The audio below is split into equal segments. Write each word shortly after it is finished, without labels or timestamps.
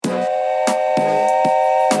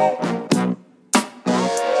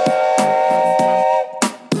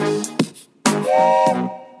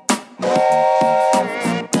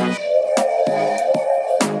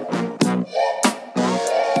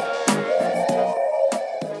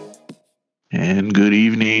And good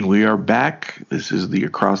evening. We are back. This is the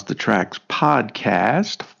Across the Tracks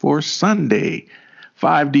podcast for Sunday,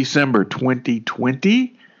 5 December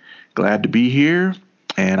 2020. Glad to be here.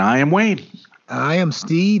 And I am Wayne. I am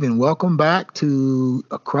Steve, and welcome back to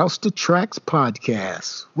Across the Tracks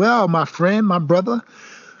podcast. Well, my friend, my brother,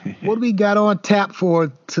 what do we got on tap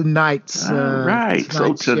for tonight's Right.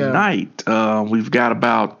 So tonight we've got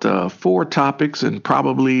about 4 topics, and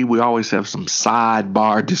probably we always have some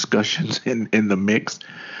sidebar discussions in the mix.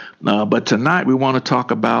 But tonight we want to talk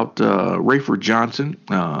about Rafer Johnson,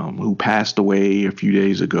 who passed away a few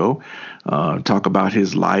days ago. Talk about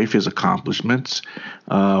his life, his accomplishments.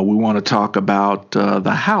 We want to talk about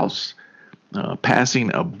the House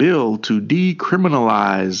passing a bill to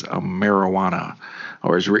decriminalize marijuana,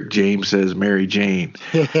 or as Rick James says, Mary Jane.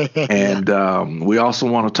 And we also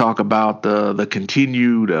want to talk about the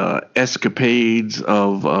continued escapades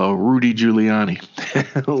of Rudy Giuliani.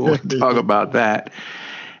 We'll talk about that.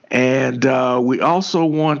 And we also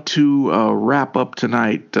want to wrap up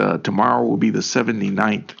tonight. Tomorrow will be the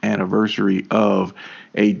 79th anniversary of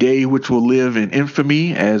a day which will live in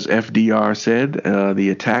infamy, as FDR said,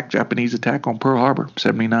 the Japanese attack on Pearl Harbor,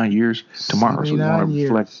 79 years tomorrow. So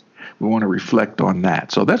we want to reflect on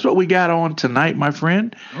that. So that's what we got on tonight, my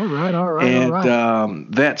friend. All right.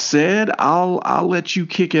 And that said, I'll let you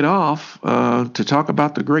kick it off to talk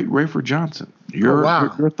about the great Rafer Johnson.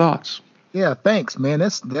 Your thoughts. Yeah, thanks, man.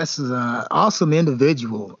 This is an awesome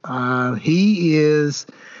individual. He is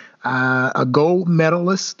a gold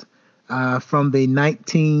medalist from the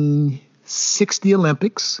 1960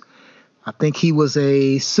 Olympics. I think he was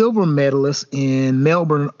a silver medalist in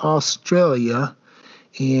Melbourne, Australia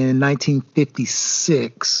in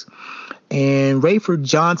 1956. And Rafer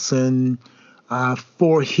Johnson,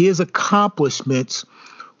 for his accomplishments,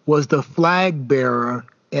 was the flag bearer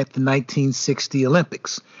at the 1960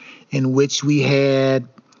 Olympics, in which we had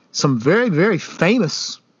some very, very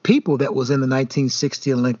famous people that was in the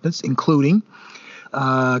 1960 Olympics, including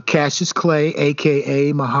Cassius Clay,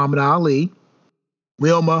 a.k.a. Muhammad Ali,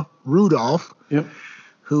 Wilma Rudolph,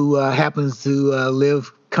 who happens to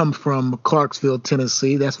come from Clarksville,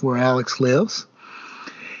 Tennessee. That's where Alex lives.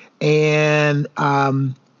 And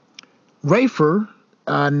Rafer,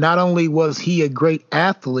 not only was he a great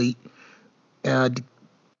athlete,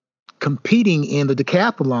 competing in the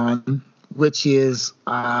decathlon, which is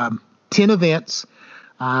 10 events.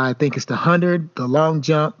 I think it's the 100, the long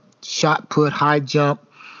jump, shot put, high jump,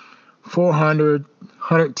 400,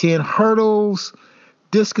 110 hurdles,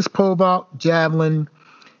 discus pole vault, javelin,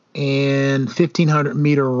 and 1,500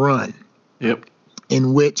 meter run. Yep.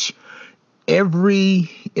 In which every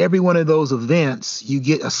one of those events, you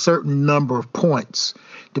get a certain number of points,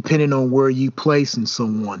 depending on where you place and so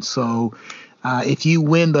on. So if you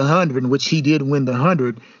win the 100, which he did win the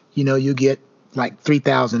 100, you get like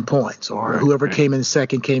 3,000 points, or whoever came in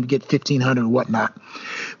second came to get 1,500 and whatnot.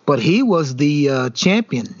 But he was the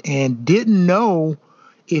champion and didn't know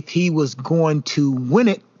if he was going to win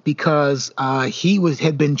it, because he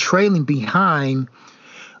had been trailing behind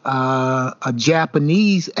a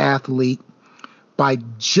Japanese athlete by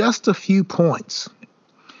just a few points.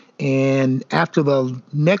 And after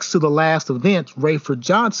next to the last event, Rafer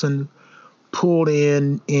Johnson pulled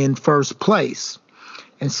in first place.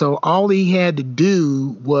 And so all he had to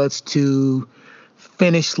do was to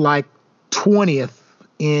finish like 20th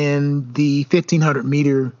in the 1,500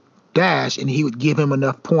 meter dash, and he would give him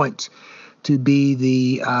enough points to be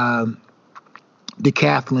the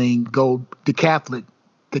decathlon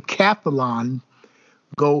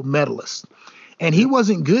gold medalist. And he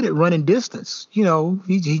wasn't good at running distance.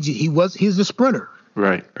 He's a sprinter.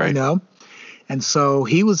 Right. And so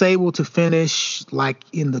he was able to finish like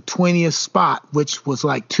in the 20th spot, which was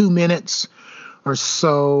like 2 minutes or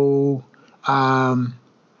so,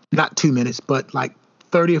 not 2 minutes, but like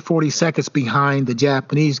 30 or 40 seconds behind the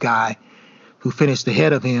Japanese guy who finished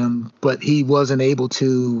ahead of him, but he wasn't able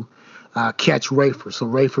to catch Rafer. So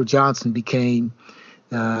Rafer Johnson became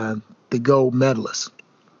the gold medalist.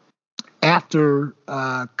 After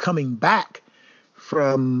coming back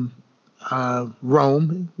from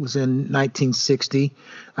Rome, was in 1960.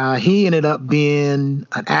 He ended up being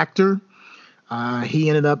an actor. He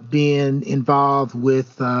ended up being involved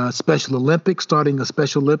with Special Olympics, starting a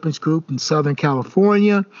Special Olympics group in Southern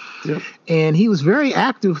California. Yep. And he was very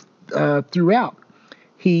active throughout.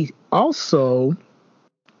 He also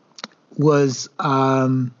was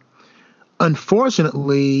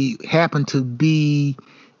unfortunately happened to be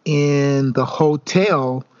in the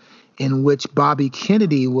hotel in which Bobby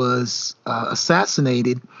Kennedy was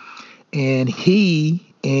assassinated, and he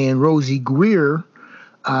and Rosie Greer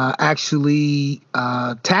actually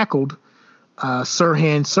tackled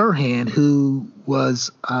Sirhan, who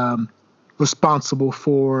was responsible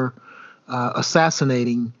for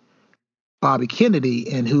assassinating Bobby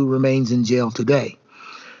Kennedy and who remains in jail today.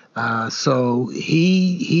 So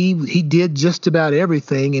he did just about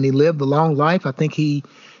everything, and he lived a long life. I think he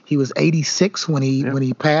was 86 when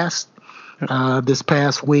he passed this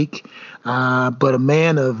past week. But a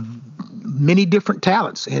man of many different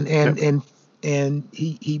talents, and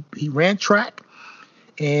he ran track,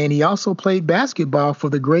 and he also played basketball for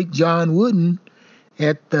the great John Wooden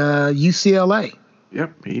at UCLA.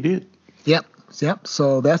 Yep, he did. Yep.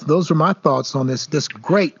 So those are my thoughts on this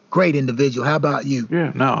great individual. How about you?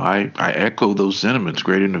 Yeah, no, I echo those sentiments.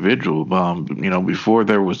 Great individual. Before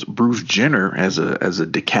there was Bruce Jenner as a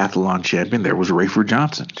decathlon champion, there was Rayford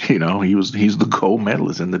Johnson. He's the gold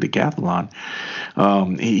medalist in the decathlon.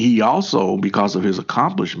 He also, because of his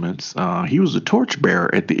accomplishments, he was a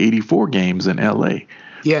torchbearer at the '84 games in L.A.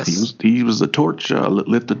 Yes, he was the torch,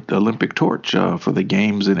 lifted the Olympic torch for the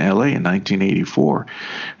games in L.A. in 1984.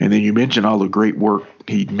 And then you mentioned all the great work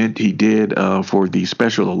he did for the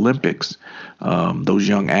Special Olympics. Those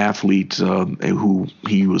young athletes who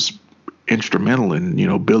he was instrumental in,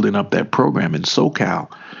 building up that program in SoCal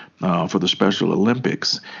for the Special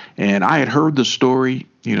Olympics. And I had heard the story.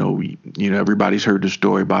 Everybody's heard the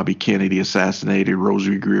story. Bobby Kennedy assassinated.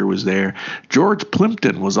 Rosary Greer was there. George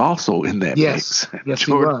Plimpton was also in that mix. Yes,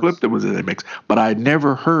 George Plimpton was in that mix. But I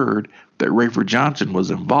never heard that Rayford Johnson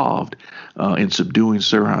was involved in subduing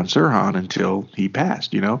Sirhan until he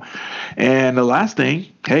passed, And the last thing,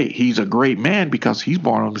 hey, he's a great man because he's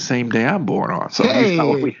born on the same day I'm born on. So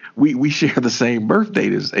we share the same birth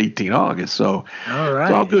date as 18 August. So all right.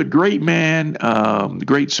 It's all good. Great man,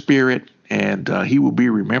 great spirit. And he will be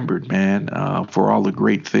remembered, man, for all the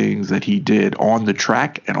great things that he did on the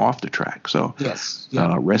track and off the track. So, yes,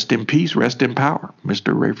 rest in peace, rest in power,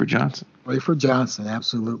 Mr. Rayford Johnson. Rayford Johnson,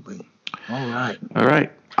 absolutely. All right.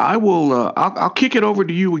 I will. I'll kick it over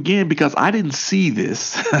to you again because I didn't see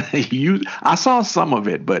this. I saw some of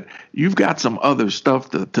it, but you've got some other stuff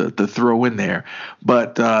to throw in there.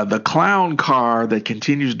 But the clown car that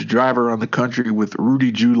continues to drive around the country with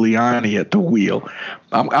Rudy Giuliani at the wheel,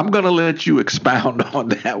 I'm going to let you expound on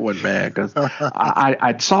that one, man, because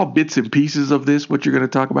I saw bits and pieces of this, what you're going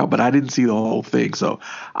to talk about, but I didn't see the whole thing. So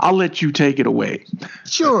I'll let you take it away.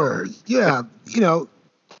 Sure. Yeah.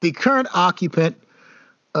 The current occupant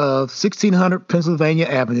of 1600 Pennsylvania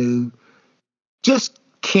Avenue just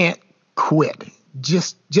can't quit.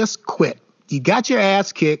 Just quit. You got your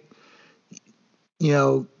ass kicked.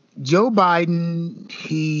 Joe Biden,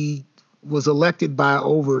 he was elected by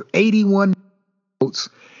over 81 votes.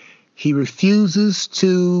 He refuses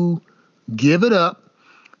to give it up.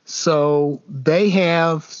 So they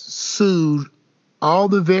have sued all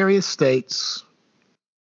the various states,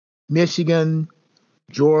 Michigan,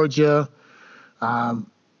 Georgia,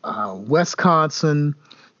 Wisconsin,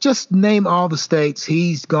 just name all the states.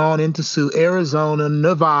 He's gone into sue Arizona,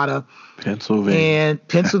 Nevada,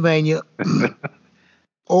 Pennsylvania,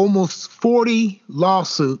 almost 40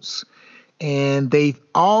 lawsuits, and they've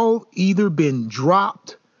all either been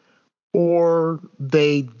dropped or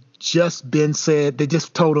they just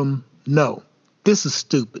told him, no, this is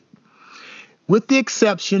stupid. With the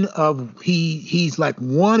exception of he's like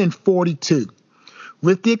 1 in 42.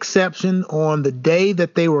 With the exception on the day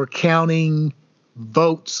that they were counting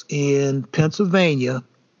votes in Pennsylvania,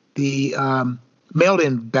 the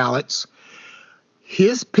mailed-in ballots,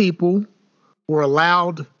 his people were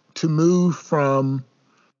allowed to move from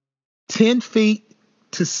 10 feet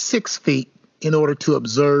to 6 feet in order to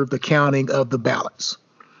observe the counting of the ballots.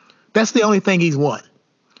 That's the only thing he's won.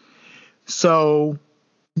 So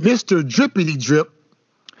Mr. Drippity Drip,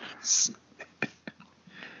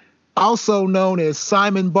 also known as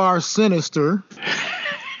Simon Bar Sinister,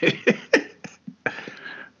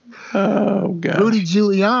 oh God, Rudy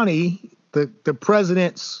Giuliani, the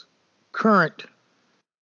president's current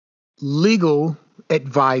legal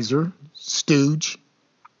advisor, stooge,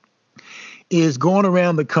 is going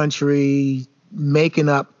around the country making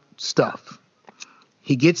up stuff.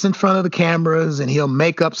 He gets in front of the cameras and he'll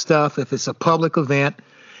make up stuff if it's a public event.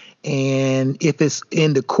 And if it's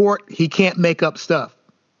in the court, he can't make up stuff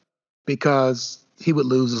because he would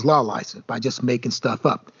lose his law license by just making stuff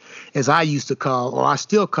up. As I used to call, or I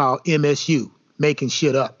still call, MSU, making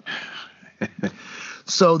shit up.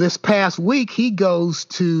 So this past week, he goes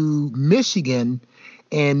to Michigan,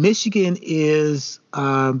 and Michigan is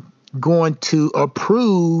going to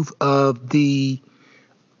approve of the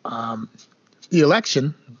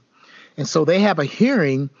election. And so they have a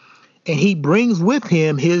hearing, and he brings with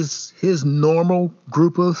him his normal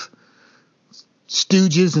group of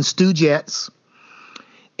stooges and stoogettes,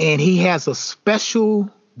 and he has a special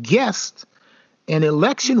guest, an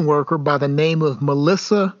election worker by the name of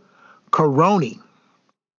Melissa Caroni.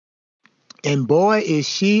 And boy, is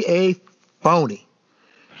she a phony.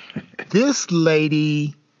 This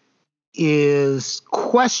lady is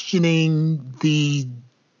questioning the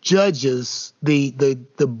judges, the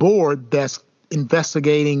board that's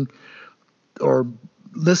investigating or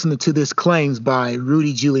listening to this claims by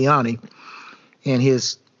Rudy Giuliani and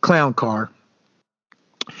his clown car.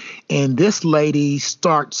 And this lady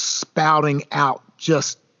starts spouting out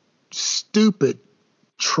just stupid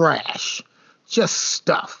trash, just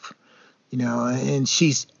stuff, and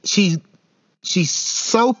she's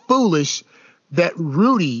so foolish that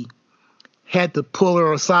Rudy had to pull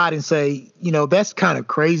her aside and say, that's kind of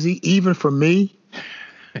crazy, even for me.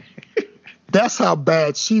 That's how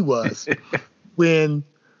bad she was. When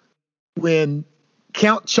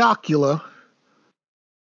Count Chocula,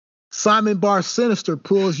 Simon Bar Sinister,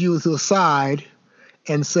 pulls you to the side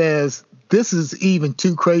and says, this is even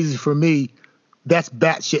too crazy for me, that's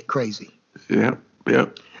batshit crazy. Yep.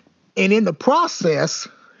 And in the process,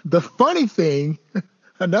 the funny thing,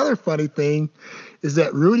 another funny thing, is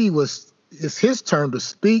that Rudy it's his turn to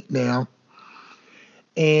speak now,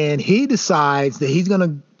 and he decides that he's going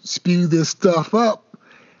to spew this stuff up,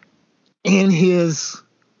 and his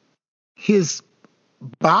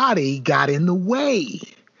body got in the way.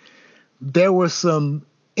 There was some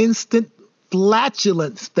instant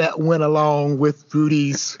flatulence that went along with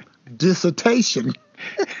Rudy's dissertation.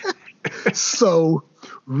 So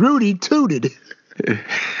Rudy tooted.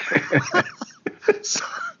 So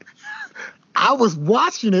I was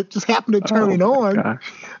watching it, just happened to turn it on,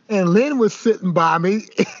 gosh. And Lynn was sitting by me,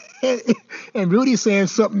 and Rudy saying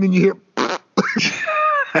something, and you hear.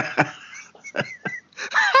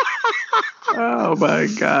 Oh my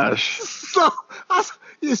gosh! So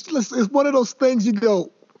it's one of those things you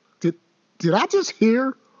go, did I just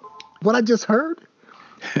hear what I just heard?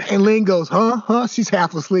 And Lynn goes, huh? She's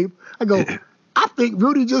half asleep. I go, I think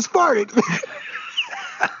Rudy just farted.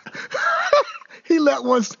 He let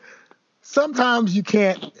one. Sometimes you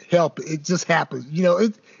can't help it. It just happens.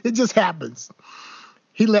 It just happens.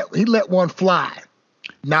 He let one fly.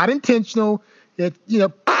 Not intentional. It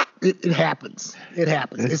happens. It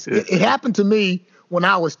happens. It happened to me when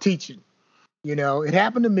I was teaching. It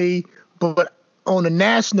happened to me, but on the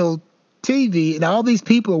national TV, and all these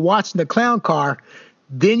people are watching the clown car,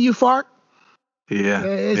 then you fart. Yeah.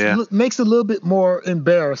 It makes it a little bit more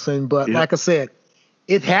embarrassing, but like I said,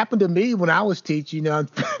 it happened to me when I was teaching,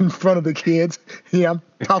 in front of the kids. I'm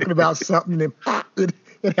talking about something, and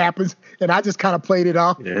it happens, and I just kind of played it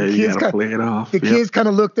off. Yeah, you gotta play it off. The kids kind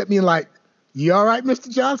of looked at me like, "You all right, Mr.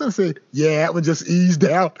 Johnson?" I said, "Yeah, it was just eased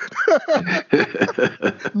out."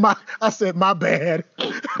 I said, "My bad."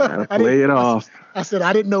 Play it off. I said,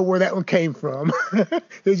 "I didn't know where that one came from."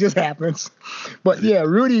 It just happens. But yeah,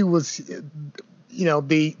 Rudy was,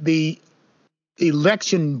 the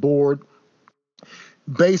election board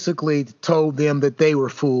basically told them that they were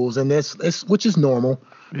fools, and which is normal.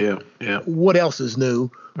 Yeah. What else is new?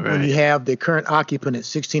 Right. When you have the current occupant at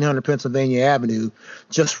 1600 Pennsylvania Avenue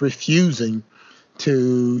just refusing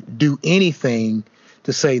to do anything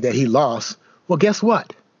to say that he lost. Well, guess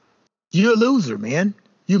what? You're a loser, man.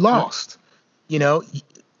 You lost. I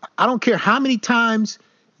don't care how many times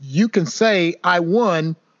you can say I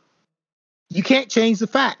won. You can't change the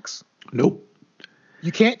facts. Nope.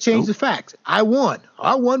 You can't change the facts. I won.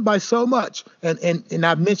 I won by so much. And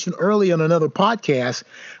I mentioned earlier on another podcast,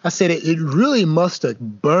 I said it really must have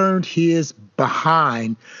burned his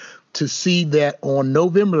behind to see that on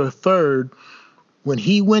November the 3rd, when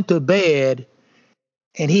he went to bed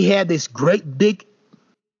and he had this great big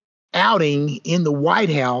outing in the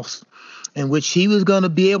White House in which he was going to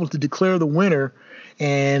be able to declare the winner.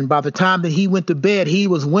 And by the time that he went to bed, he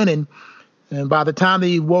was winning. And by the time that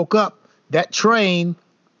he woke up, that train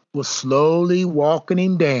was slowly walking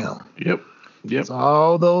him down. Yep. So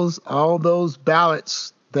all those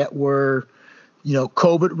ballots that were,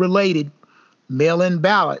 COVID related, mail-in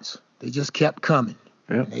ballots, they just kept coming.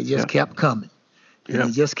 Yep. They just kept coming. And Yep.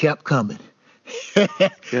 they just kept coming.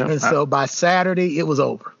 Yep. And so by Saturday, it was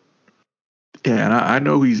over. Yeah, and I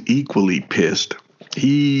know he's equally pissed.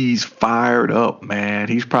 He's fired up, man.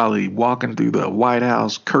 He's probably walking through the White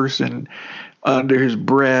House cursing under his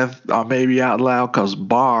breath, or maybe out loud, because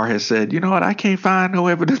Barr has said, I can't find no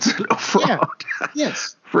evidence of no fraud. Yeah.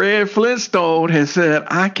 Yes. Fred Flintstone has said,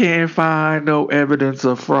 I can't find no evidence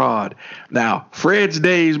of fraud. Now, Fred's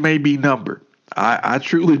days may be numbered. I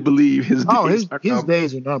truly believe his days are numbered. His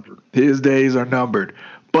days are numbered. His days are numbered.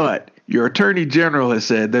 But, Your attorney general has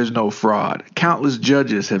said there's no fraud. Countless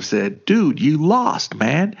judges have said, dude, you lost,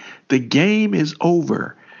 man. The game is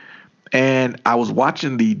over. And I was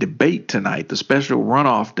watching the debate tonight, the special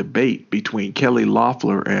runoff debate between Kelly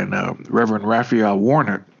Loeffler and Reverend Raphael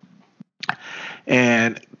Warnock.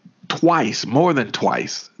 And twice, more than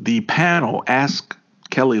twice, the panel asked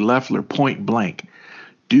Kelly Loeffler point blank,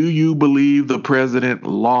 do you believe the president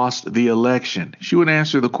lost the election? She would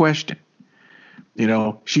answer the question. You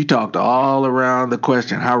know, she talked all around the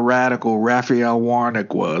question, how radical Raphael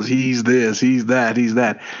Warnock was. He's this, he's that, he's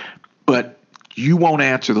that. But you won't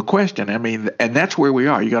answer the question. I mean, and that's where we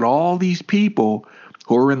are. You got all these people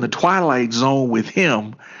who are in the twilight zone with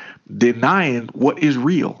him denying what is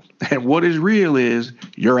real. And what is real is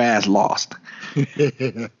your ass lost.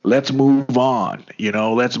 Let's move on.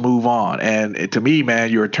 Let's move on. And to me,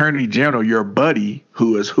 man, your attorney general, your buddy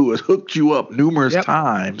who has hooked you up numerous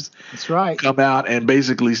times. That's right. Come out and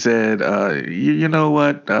basically said, you know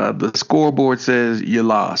what? The scoreboard says you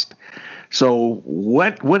lost. So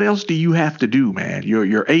what else do you have to do, man?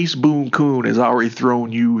 Your Ace Boone Coon has already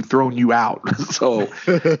thrown you out. So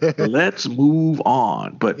let's move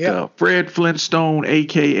on. But Fred Flintstone,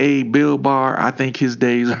 aka Bill Barr, I think his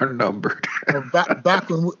days are numbered. back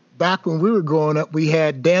when we were growing up, we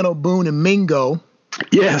had Daniel Boone and Mingo.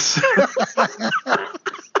 Yes.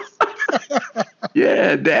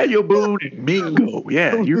 Yeah, Daniel Boone and Mingo.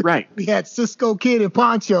 Yeah, you're right. We had Cisco Kid and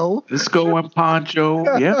Pancho. Cisco and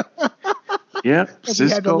Pancho. Yep. Yep. We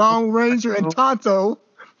had the Lone Ranger and Tonto.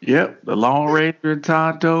 Yep, the Lone Ranger and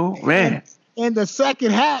Tonto. Man. And the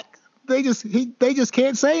second hack, they just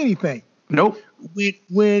can't say anything. Nope.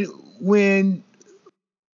 When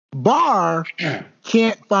Barr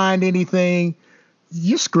can't find anything,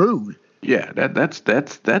 you're screwed. Yeah,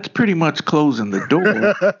 that's pretty much closing the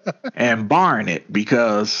door and barring it,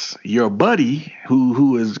 because your buddy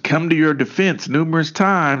who has come to your defense numerous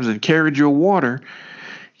times and carried your water,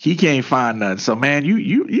 he can't find nothing. So man, you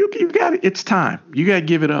got it. It's time. You got to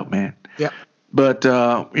give it up, man. Yeah. But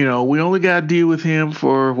we only got to deal with him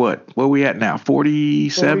for what? Where we at now?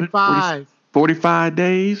 47? 45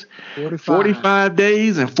 days. 45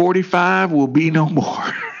 days, and 45 will be no more.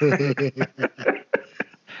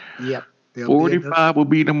 Yep. 45 will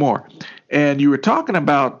be no more. And you were talking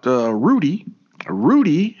about Rudy.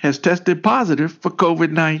 Rudy has tested positive for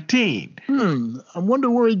COVID-19. I wonder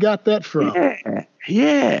where he got that from.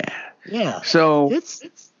 Yeah. So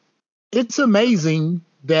it's amazing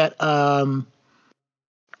that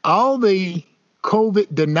all the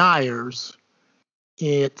COVID deniers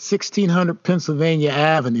at 1600 Pennsylvania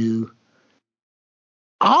Avenue,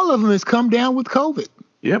 all of them has come down with COVID.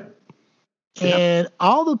 Yep. And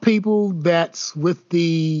all the people that's with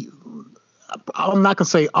I'm not going to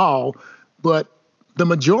say all, but the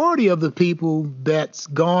majority of the people that's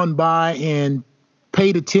gone by and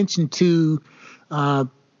paid attention to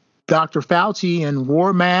Dr. Fauci and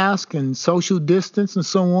war mask and social distance and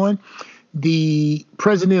so on, the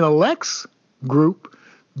president-elect's group,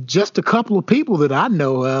 just a couple of people that I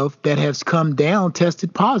know of that has come down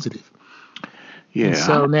tested positive. Yeah. And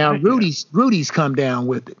so now Rudy's come down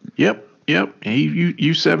with it. Yep.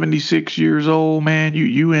 You 76 years old, man.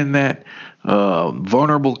 You in that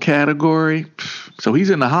vulnerable category. So he's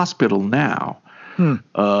in the hospital now.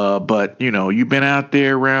 But you've been out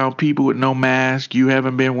there around people with no mask. You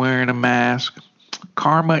haven't been wearing a mask.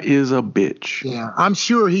 Karma is a bitch. Yeah, I'm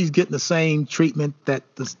sure he's getting the same treatment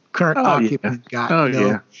that the current occupant got.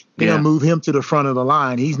 They're gonna move him to the front of the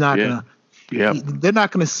line. He's not gonna. Yeah. They're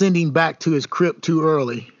not gonna send him back to his crib too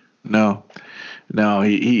early. No,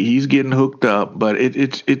 he's getting hooked up, but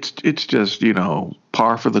it's just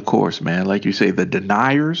par for the course, man. Like you say, the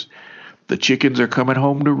deniers, the chickens are coming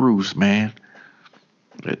home to roost, man.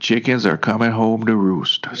 The chickens are coming home to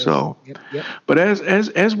roost. Yes. So, yep. But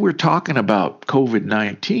as we're talking about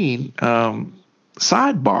COVID-19,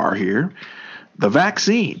 sidebar here, the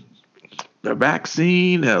vaccine,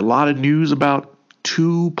 a lot of news about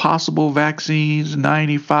 2 possible vaccines,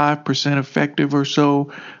 95% effective or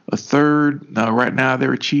so. A third, right now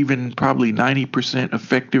they're achieving probably 90%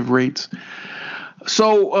 effective rates.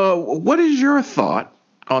 So what is your thought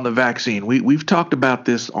on the vaccine? We've talked about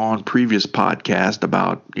this on previous podcasts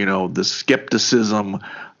about, the skepticism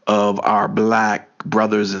of our black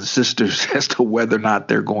brothers and sisters as to whether or not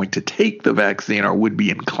they're going to take the vaccine or would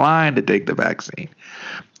be inclined to take the vaccine.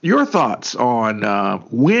 Your thoughts on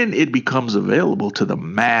when it becomes available to the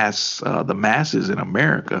masses in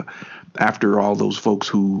America, after all those folks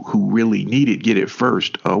who really need it get it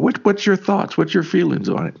first. What's your thoughts? What's your feelings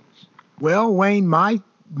on it? Well, Wayne,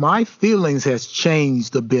 my feelings has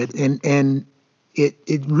changed a bit, and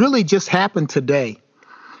it really just happened today.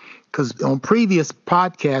 because on previous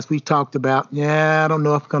podcasts we talked about, I don't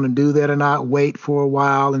know if I'm going to do that or not, wait for a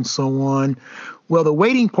while and so on. Well, the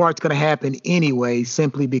waiting part's going to happen anyway,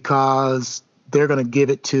 simply because they're going to give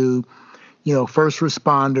it to, first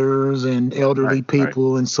responders and elderly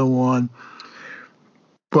people and so on.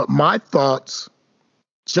 But my thoughts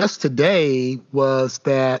just today was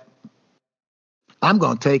that I'm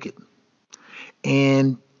going to take it.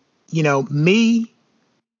 And, me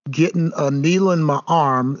getting a needle in my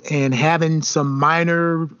arm and having some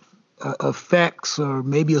minor effects or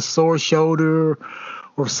maybe a sore shoulder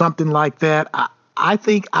or something like that, I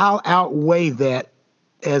think I'll outweigh that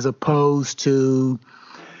as opposed to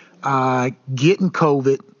getting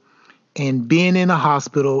COVID and being in a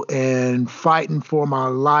hospital and fighting for my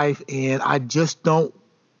life. And I just don't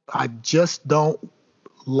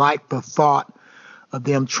like the thought of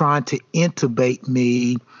them trying to intubate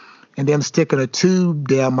me and them sticking a tube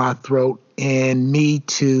down my throat and me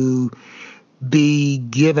to be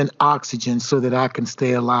given oxygen so that I can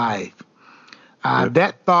stay alive.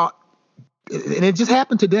 That thought, and it just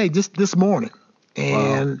happened today, just this morning.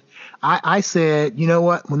 And I said, you know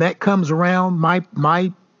what, when that comes around,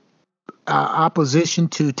 my opposition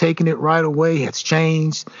to taking it right away has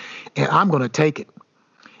changed, and I'm going to take it.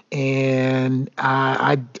 And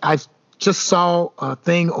I just saw a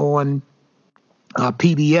thing on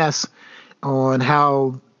PBS on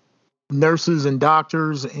how nurses and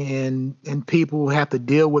doctors and people have to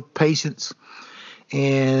deal with patients.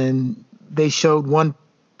 And they showed one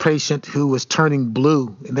patient who was turning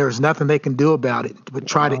blue, and there was nothing they can do about it but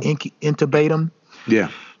try to intubate them. Yeah.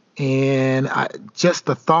 And just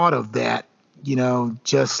the thought of that,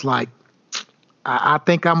 just like, I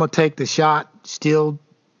think I'm going to take the shot, still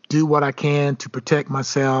do what I can to protect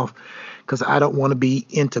myself, because I don't want to be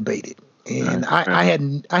intubated. And I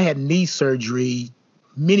had knee surgery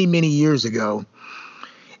many, many years ago,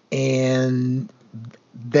 and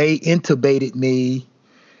they intubated me,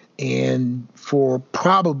 and for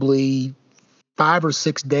probably 5 or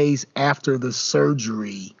 6 days after the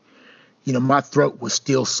surgery, my throat was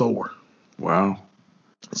still sore. Wow.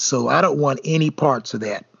 So I don't want any parts of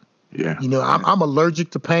that. Yeah. I'm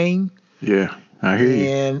allergic to pain. Yeah. I hear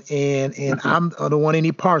you. And I don't want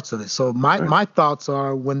any parts of it. So my thoughts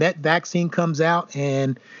are, when that vaccine comes out,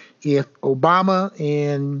 and if Obama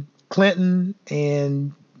and Clinton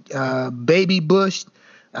and baby Bush,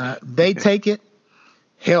 they take it,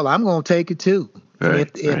 hell, I'm going to take it too.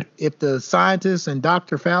 If the scientists and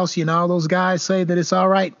Dr. Fauci and all those guys say that it's all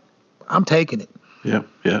right, I'm taking it. Yep.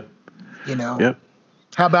 Yep.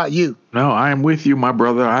 How about you? No, I am with you, my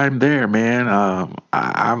brother. I'm there, man.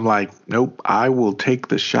 I'm like, nope, I will take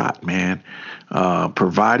the shot, man.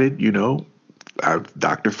 Provided, Dr.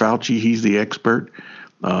 Fauci, he's the expert.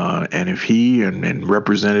 And if he and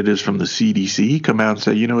representatives from the CDC come out and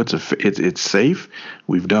say, it's safe,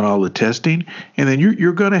 we've done all the testing, and then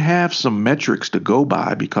you're going to have some metrics to go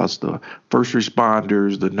by, because the first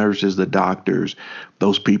responders, the nurses, the doctors,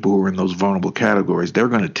 those people who are in those vulnerable categories, they're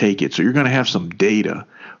going to take it. So you're going to have some data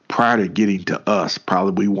prior to getting to us.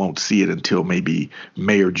 Probably we won't see it until maybe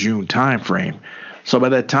May or June timeframe. So by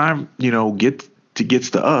that time, gets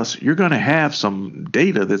to us, you're going to have some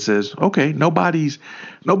data that says, okay, nobody's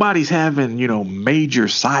having, major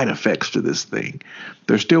side effects to this thing.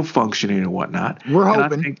 They're still functioning and whatnot. We're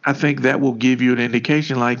hoping. I think that will give you an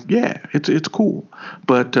indication, like, yeah, it's cool.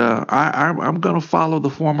 But I'm going to follow the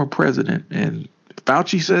former president, and if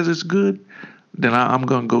Fauci says it's good, then I'm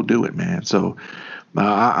going to go do it, man. So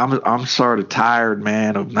I'm sort of tired,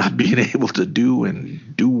 man, of not being able to do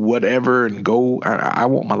whatever and go. I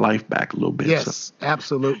want my life back a little bit. Yes, so.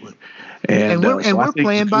 Absolutely. And we're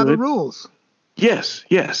playing by the rules. Yes.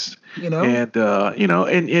 And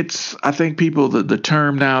and it's, I think people, the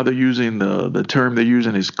term now they're using, the term they're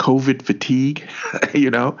using is COVID fatigue.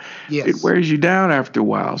 Yes. It wears you down after a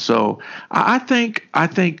while. So I think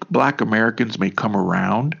Black Americans may come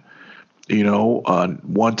around.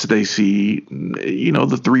 Once they see,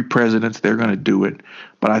 the 3 presidents, they're going to do it.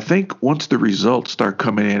 But I think once the results start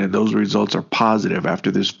coming in, and those results are positive after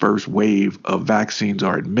this first wave of vaccines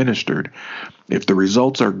are administered, if the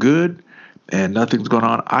results are good and nothing's going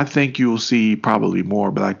on, I think you'll see probably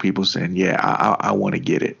more Black people saying, yeah, I want to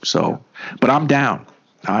get it. So, but I'm down.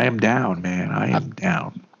 I am down, man. I am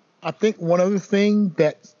down. I think one other thing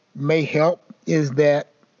that may help is that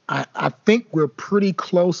I think we're pretty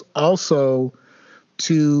close also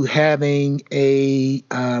to having a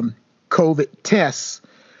COVID test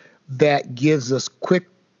that gives us quick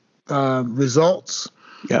results.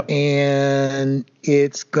 Yep. And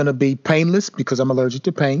it's going to be painless because I'm allergic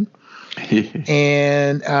to pain.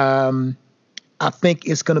 And I think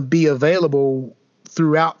it's going to be available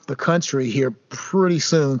throughout the country here pretty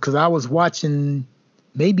soon, because I was watching,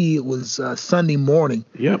 maybe it was Sunday morning.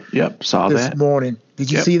 Yep. Saw this that. morning. Did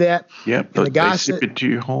you Yep. see that? Yep. And the guy They said, ship it to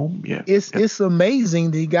your home. Yeah. it's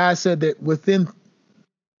amazing. The guy said that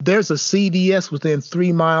there's a CVS within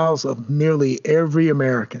 3 miles of nearly every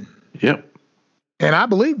American. Yep. And I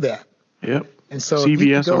believe that. Yep. And so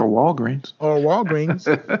CVS or Walgreens. Or Walgreens,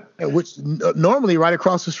 which normally right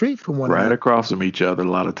across the street from one another. Right across from each other a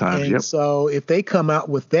lot of times. And so if they come out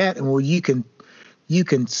with that, and where you can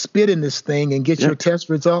spit in this thing and get your test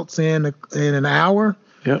results in an hour,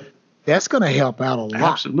 that's going to help out a lot.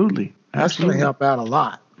 Absolutely. That's going to help out a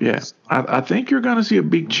lot. Yes. I think you're going to see a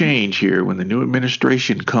big change here when the new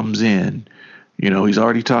administration comes in. You know, he's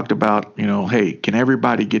already talked about, hey, can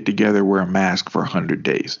everybody get together, wear a mask for 100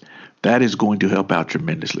 days? That is going to help out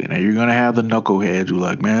tremendously. Now, you're going to have the knuckleheads who are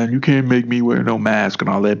like, man, you can't make me wear no mask and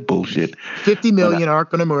all that bullshit. 50 million aren't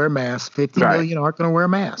going to wear a mask. 50 million aren't going to wear a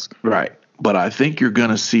mask. Right. But I think you're going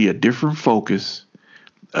to see a different focus,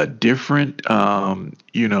 a different,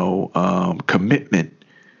 commitment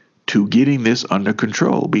to getting this under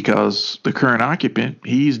control, because the current occupant,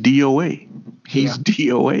 he's DOA. He's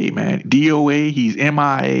DOA, man. DOA, he's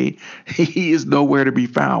MIA. He is nowhere to be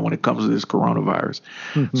found when it comes to this coronavirus.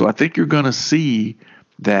 Mm-hmm. So I think you're going to see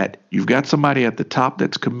that you've got somebody at the top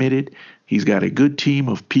that's committed. He's got a good team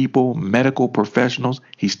of people, medical professionals.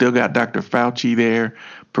 He's still got Dr. Fauci there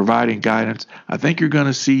providing guidance. I think you're going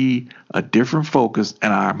to see a different focus,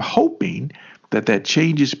 and I'm hoping that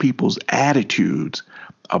changes people's attitudes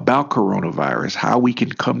about coronavirus, how we can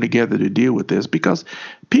come together to deal with this, because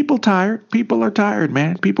people are tired,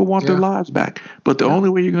 man. People want their lives back. But the only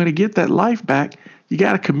way you're going to get that life back, you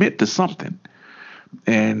got to commit to something.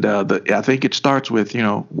 And I think it starts with,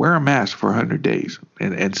 wear a mask for 100 days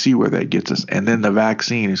and see where that gets us. And then the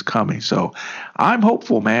vaccine is coming. So I'm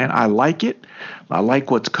hopeful, man. I like it. I like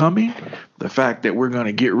what's coming. The fact that we're going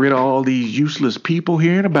to get rid of all these useless people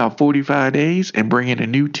here in about 45 days and bring in a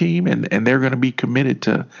new team, and they're going to be committed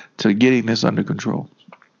to getting this under control.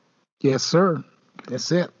 Yes, sir.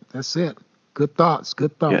 That's it. Good thoughts.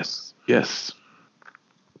 Yes.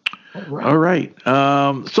 All right.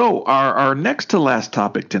 So our next to last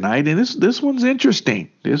topic tonight, and this one's interesting.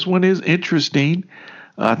 This one is interesting.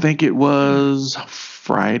 I think it was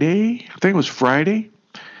Friday.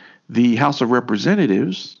 The House of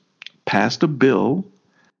Representatives passed a bill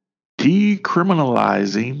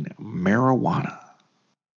decriminalizing marijuana.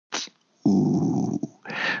 Ooh.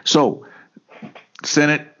 So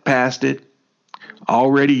Senate passed it.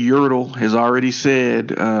 Already Yertle has already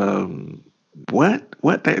said, what?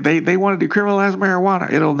 They want to decriminalize marijuana.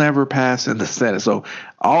 It'll never pass in the Senate. So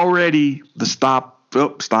already the stop.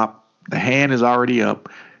 The hand is already up.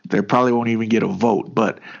 They probably won't even get a vote.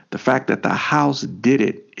 But the fact that the House did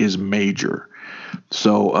it is major.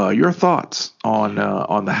 So your thoughts on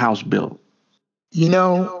the House bill?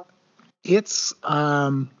 It's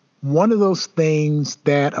one of those things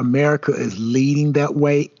that America is leading that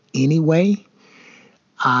way anyway.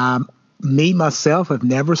 Me, myself, have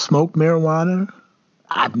never smoked marijuana.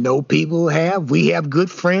 I know people have. We have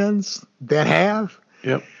good friends that have.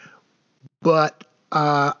 Yep. But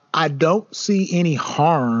I don't see any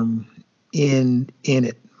harm in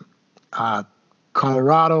it.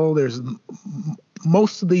 Colorado, there's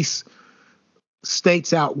most of these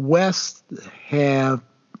states out west have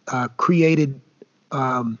created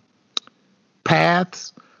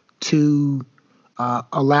paths to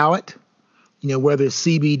allow it. Whether it's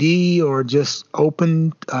CBD or just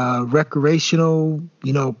open recreational,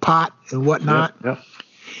 pot and whatnot. Yep.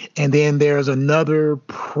 And then there's another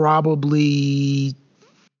probably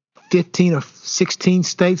 15 or 16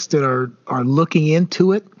 states that are looking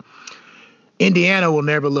into it. Indiana will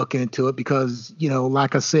never look into it because,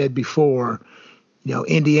 like I said before,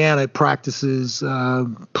 Indiana practices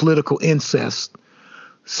political incest.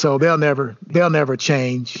 So they'll never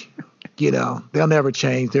change. They'll never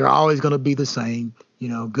change. They're always going to be the same.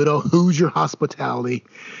 Good old Hoosier hospitality.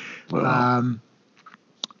 Wow.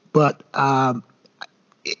 But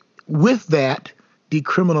with that,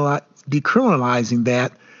 decriminalizing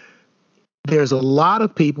that, there's a lot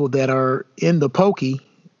of people that are in the pokey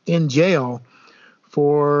in jail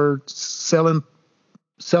for selling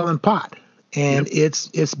pot. And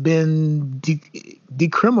it's been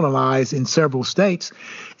decriminalized in several states,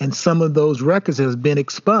 and some of those records have been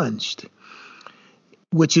expunged,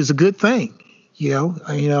 which is a good thing.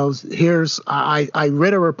 I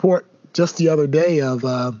read a report just the other day of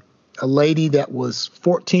a lady that was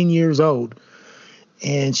 14 years old,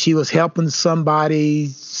 and she was helping somebody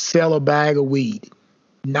sell a bag of weed,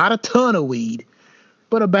 not a ton of weed,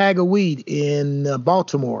 but a bag of weed in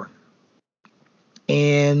Baltimore.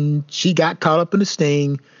 and she got caught up in the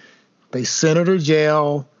sting. They sent her to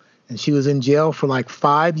jail, and she was in jail for like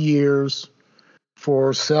 5 years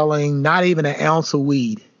for selling not even an ounce of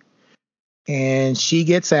weed. And she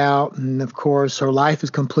gets out, and of course, her life is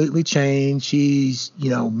completely changed. She's,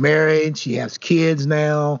 married. She has kids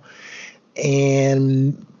now.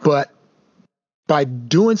 But by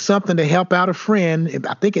doing something to help out a friend,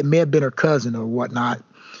 I think it may have been her cousin or whatnot,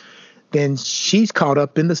 then she's caught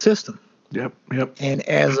up in the system. Yep. And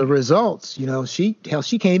as a result, she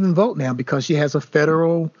can't even vote now because she has a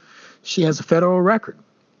federal record.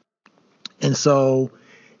 And so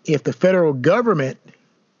if the federal government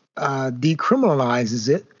decriminalizes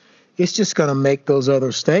it, it's just going to make those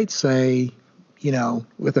other states say,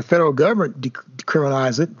 if the federal government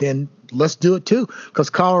decriminalize it, then let's do it too. Because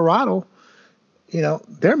Colorado,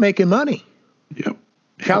 they're making money. Yep.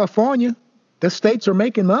 California, the states are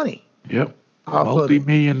making money. Yep.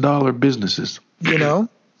 Multi-million-dollar businesses.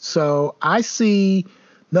 So I see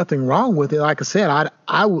nothing wrong with it. Like I said,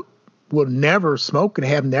 I would never smoke and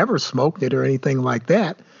have never smoked it or anything like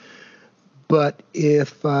that. But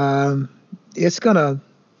if it's going to,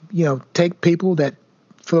 take people that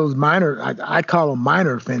for those minor, I call them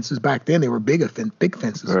minor offenses. Back then they were big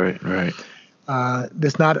offenses. Right.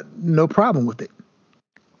 There's no problem with it.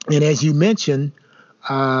 And as you mentioned,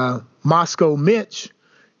 Moscow Mitch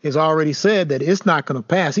has already said that it's not going to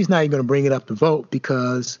pass. He's not even going to bring it up to vote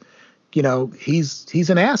because, he's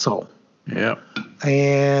an asshole. Yeah.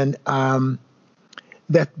 And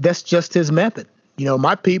that's just his method.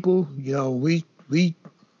 My people, we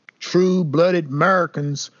true-blooded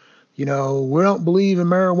Americans, we don't believe in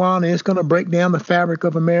marijuana. It's going to break down the fabric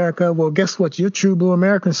of America. Well, guess what? You're true-blue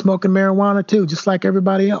Americans smoking marijuana too, just like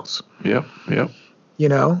everybody else. Yep.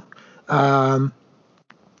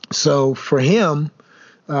 So for him,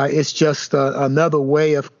 it's just another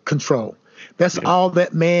way of control. That's all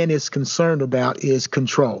that man is concerned about is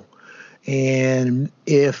control. And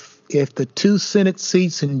if the 2 Senate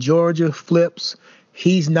seats in Georgia flips,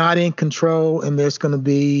 he's not in control, and there's going to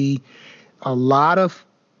be a lot of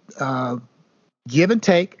give and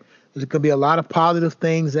take. There's going to be a lot of positive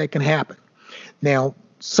things that can happen. Now,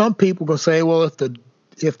 some people are going to say, well, if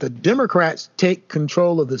the Democrats take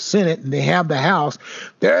control of the Senate and they have the House,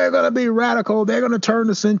 they're going to be radical. They're going to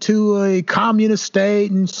turn us into a communist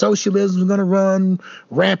state, and socialism is going to run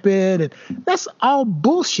rampant. And that's all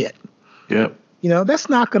bullshit. Yep. That's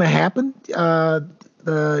not going to happen. The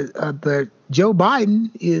Joe Biden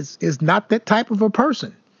is not that type of a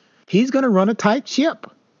person. He's going to run a tight ship.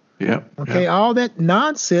 Yep. Okay. Yep. All that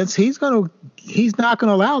nonsense, he's not going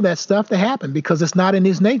to allow that stuff to happen because it's not in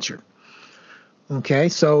his nature. Okay.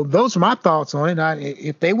 So those are my thoughts on it.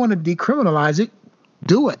 If they want to decriminalize it,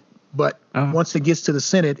 do it. But once it gets to the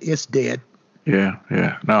Senate, it's dead. Yeah.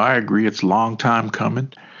 No, I agree. It's a long time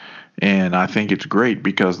coming. And I think it's great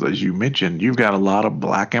because, as you mentioned, you've got a lot of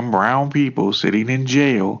black and brown people sitting in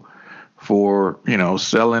jail for,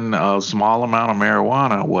 selling a small amount of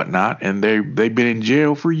marijuana and whatnot. And they've been in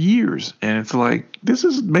jail for years. And it's like,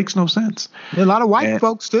 makes no sense. And a lot of white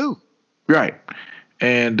folks, too. Right.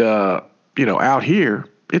 And, out here,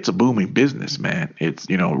 it's a booming business, man. It's,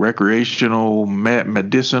 recreational,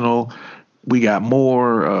 medicinal. We got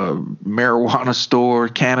more marijuana stores,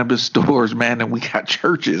 cannabis stores, man, than we got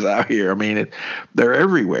churches out here. I mean, they're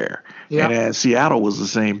everywhere. Yeah. And Seattle was the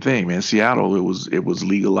same thing, man. Seattle, it was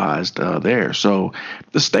legalized there. So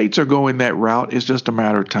the states are going that route. It's just a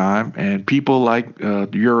matter of time. And people like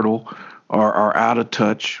Yertle are out of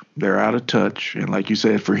touch. They're out of touch. And like you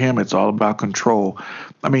said, for him, it's all about control.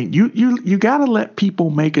 I mean, you got to let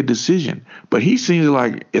people make a decision. But he seems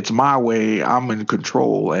like it's my way. I'm in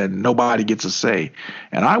control and nobody gets a say.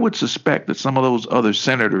 And I would suspect that some of those other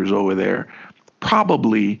senators over there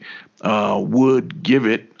probably would give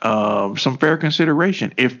it some fair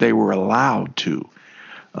consideration if they were allowed to.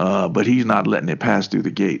 But he's not letting it pass through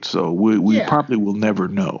the gate. So we probably will never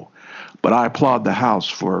know. But I applaud the House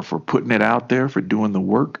for putting it out there, for doing the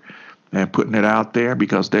work and putting it out there,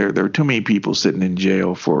 because there are too many people sitting in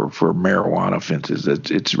jail for marijuana offenses.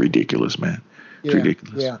 It's ridiculous, man. It's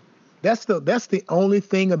ridiculous. Yeah, that's the only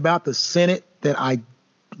thing about the Senate that I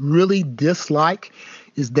really dislike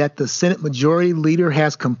is that the Senate Majority Leader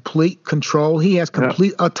has complete control. He has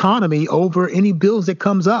complete autonomy over any bills that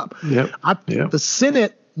comes up. The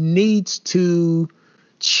Senate needs to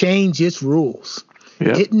change its rules.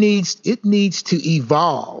 Yep. It needs to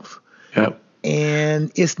evolve. Yep.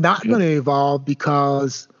 And it's not going to evolve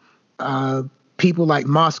because people like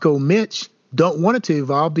Moscow Mitch don't want it to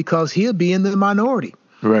evolve because he'll be in the minority.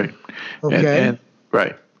 Right. Okay.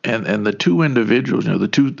 Right. And the two individuals,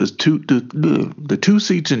 the two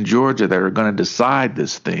seats in Georgia that are going to decide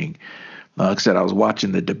this thing. Like I said, I was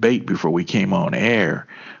watching the debate before we came on air.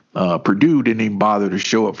 Perdue didn't even bother to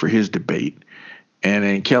show up for his debate. And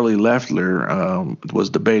then Kelly Loeffler was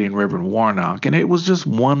debating Reverend Warnock. And it was just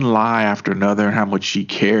one lie after another and how much she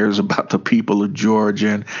cares about the people of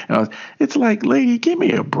Georgia. And it's like, lady, give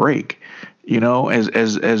me a break.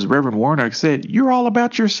 As Reverend Warnock said, you're all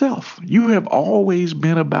about yourself. You have always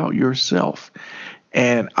been about yourself.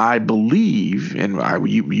 And I believe, and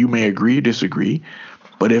you may agree or disagree,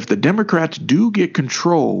 but if the Democrats do get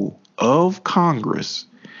control of Congress,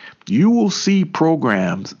 you will see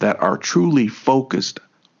programs that are truly focused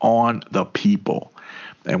on the people.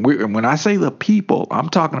 And when I say the people, I'm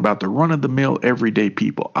talking about the run-of-the-mill, everyday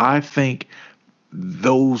people. I think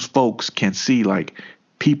those folks can see, like,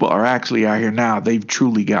 people are actually out here now. They've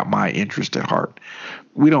truly got my interest at heart.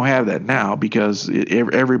 We don't have that now because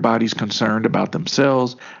everybody's concerned about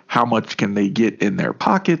themselves. How much can they get in their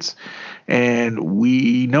pockets? And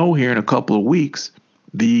we know here in a couple of weeks,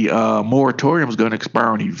 the moratorium is going to expire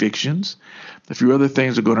on evictions. A few other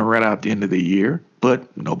things are going to run out at the end of the year, but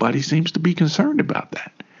nobody seems to be concerned about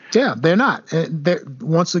that. Yeah, they're not.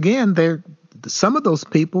 Once again, some of those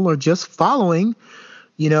people are just following.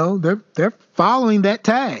 They're following that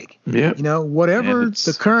tag. Yep. Whatever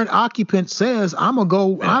the current occupant says, I'm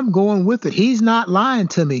going with it. He's not lying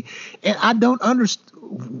to me. And I don't understand.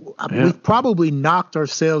 Yeah. We've probably knocked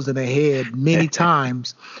ourselves in the head many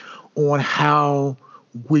times on how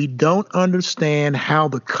we don't understand how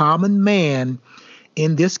the common man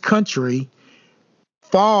in this country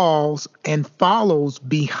falls and follows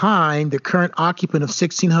behind the current occupant of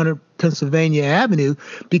 1600 Pennsylvania Avenue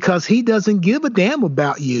because he doesn't give a damn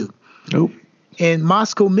about you. Nope. And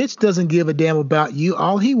Moscow Mitch doesn't give a damn about you.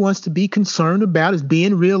 All he wants to be concerned about is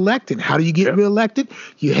being reelected. How do you get reelected?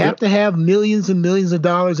 You have to have millions and millions of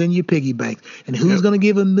dollars in your piggy bank. And who's going to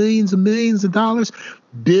give him millions and millions of dollars?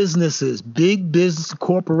 Businesses, big business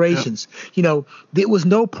corporations. There was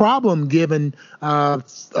no problem giving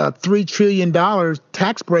 $3 trillion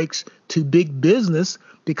tax breaks to big business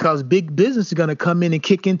because big business is going to come in and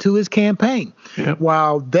kick into his campaign. Yep.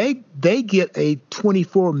 While they get a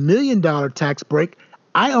 $24 million tax break,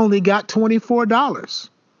 I only got $24.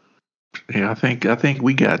 Yeah, I think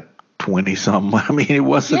we got 20 something. I mean, it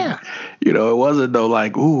wasn't, it wasn't though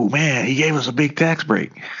like, ooh man, he gave us a big tax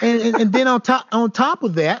break. and then on top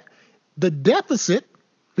of that, the deficit,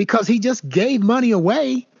 because he just gave money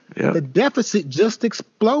away, the deficit just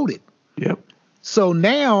exploded. Yep. So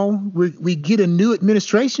now we get a new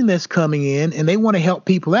administration that's coming in and they want to help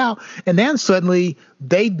people out. And then suddenly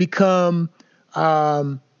they become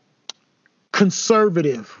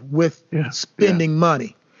conservative with spending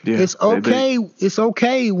money. Yeah, it's okay. It's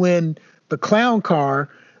okay when the clown car,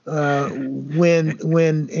 when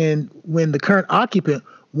the current occupant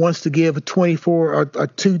wants to give a $24 or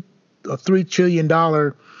 $3 trillion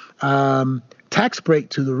tax break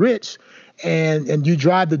to the rich. And you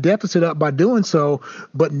drive the deficit up by doing so.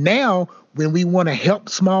 But now when we want to help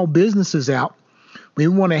small businesses out, we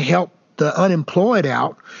want to help the unemployed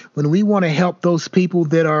out, when we want to help those people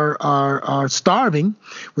that are starving,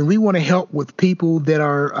 when we want to help with people that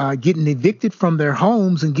are getting evicted from their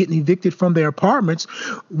homes and getting evicted from their apartments,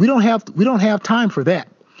 we don't have time for that.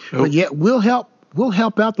 Nope. But yet we'll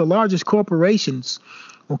help out the largest corporations.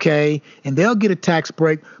 Okay, and they'll get a tax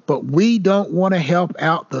break, but we don't want to help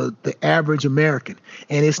out the average American.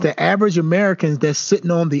 And it's the average Americans that's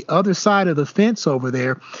sitting on the other side of the fence over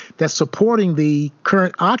there that's supporting the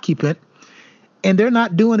current occupant, and they're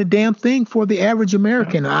not doing a damn thing for the average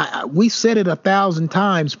American. We said it 1,000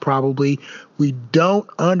 times probably. We don't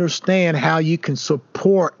understand how you can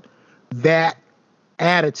support that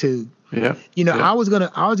attitude. Yeah. I was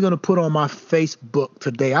gonna put on my Facebook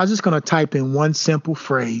today. I was just gonna type in one simple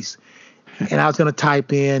phrase, and I was gonna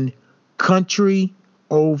type in "country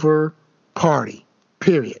over party."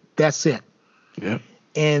 Period. That's it. Yeah.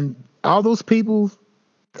 And all those people,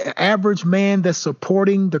 the average man that's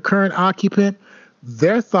supporting the current occupant,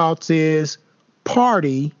 their thoughts is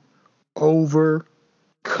party over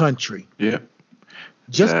country. Yeah.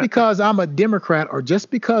 Just because I'm a Democrat or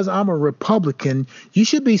just because I'm a Republican, you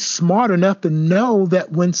should be smart enough to know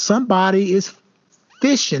that when somebody is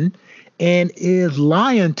fishing and is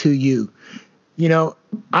lying to you,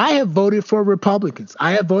 I have voted for Republicans.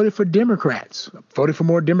 I have voted for Democrats. I've voted for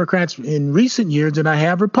more Democrats in recent years than I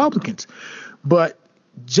have Republicans. But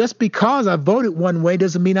just because I voted one way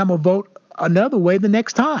doesn't mean I'm going to vote another way the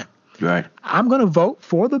next time. Right. I'm going to vote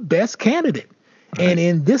for the best candidate. Right. And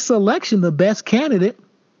in this election, the best candidate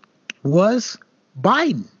was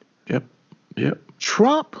Biden. Yep.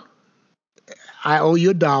 Trump, I owe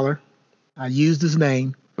you $1. I used his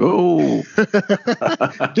name. Oh,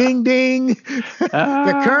 Ding ding.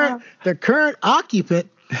 ah. The current occupant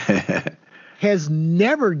has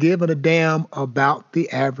never given a damn about the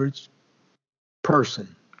average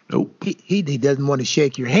person. Nope. He doesn't want to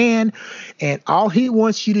shake your hand, and all he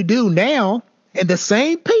wants you to do now, and the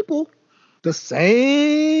same people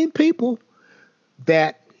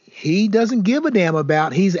that he doesn't give a damn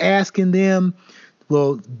about, he's asking them,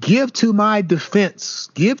 well, give to my defense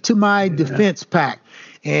pack.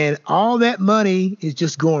 And all that money is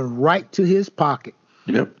just going right to his pocket.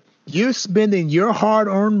 Yep. You're spending your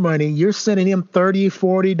hard-earned money. You're sending him $30,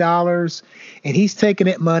 $40, and he's taking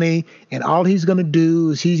that money, and all he's going to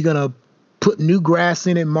do is he's going to put new grass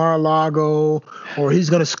in Mar-a-Lago, or he's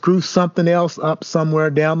going to screw something else up somewhere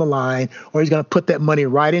down the line, or he's going to put that money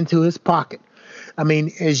right into his pocket. I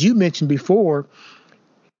mean, as you mentioned before,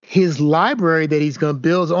 his library that he's going to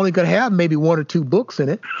build is only going to have maybe 1 or 2 books in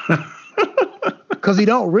it because he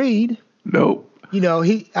don't read. Nope. I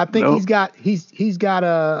think Nope. he's got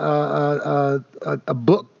a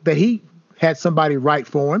book that he had somebody write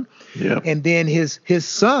for him. Yep. And then his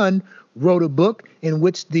son wrote a book in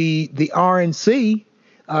which the RNC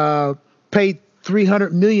paid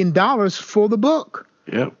 $300 million for the book.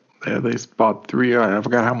 Yep. Yeah, they bought I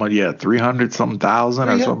forgot how much. Yeah, 300-some thousand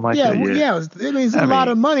or something like that. It means a lot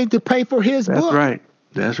of money to pay for his book.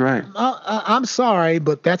 That's right. I'm sorry,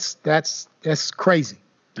 but that's crazy.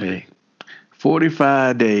 Hey,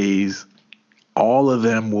 45 days, all of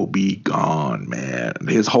them will be gone, man.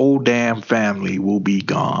 His whole damn family will be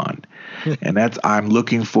gone. And I'm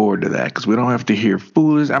looking forward to that because we don't have to hear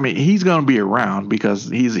foolish. I mean, he's going to be around because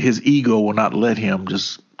his ego will not let him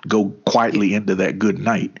just go quietly into that good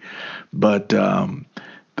night. But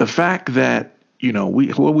the fact that,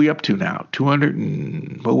 what are we up to now?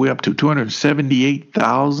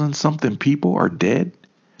 278,000 something people are dead.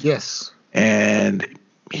 Yes. And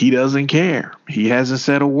he doesn't care. He hasn't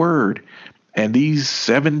said a word. And these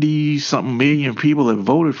 70-something million people that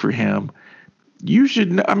voted for him,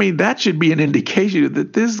 that should be an indication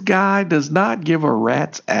that this guy does not give a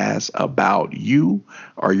rat's ass about you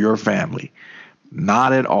or your family.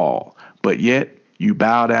 Not at all. But yet you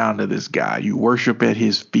bow down to this guy. You worship at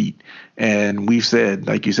his feet. And we've said,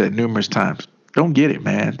 like you said numerous times, don't get it,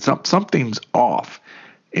 man. Something's off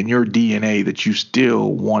in your DNA that you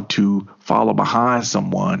still want to follow behind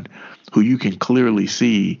someone who you can clearly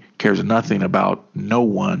see cares nothing about no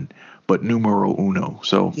one but numero uno.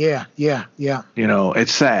 So yeah.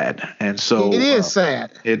 It's sad. And so it is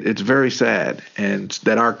sad. It's very sad. And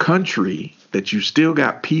that our country, that you still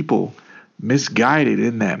got people misguided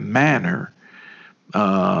in that manner.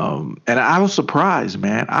 And I was surprised,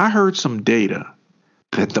 man. I heard some data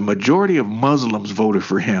that the majority of Muslims voted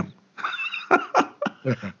for him.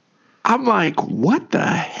 I'm like, what the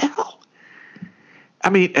hell? I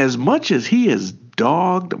mean, as much as he has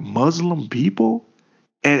dogged Muslim people,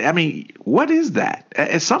 and I mean, what is that?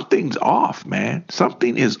 Something's off, man.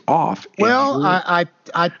 Something is off. Well, I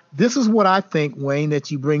this is what I think, Wayne, that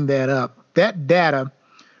you bring that up. That data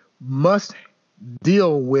must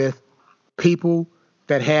deal with people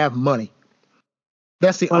that have money.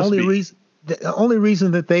 That's the only reason. The only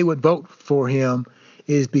reason that they would vote for him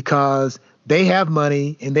is because they have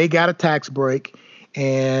money and they got a tax break,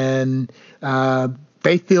 and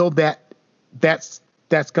they feel that that's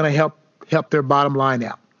going to help their bottom line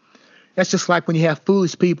out. That's just like when you have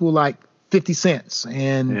foolish people like 50 Cent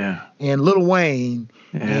and Lil Wayne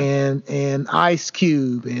and Ice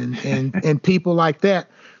Cube and people like that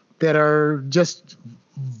are just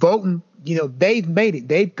voting. They've made it.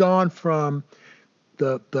 They've gone from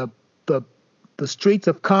the streets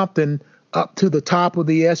of Compton up to the top of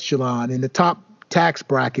the echelon in the top tax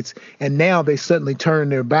brackets, and now they suddenly turn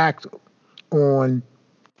their back on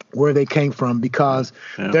where they came from because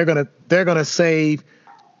they're gonna save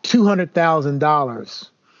 $200,000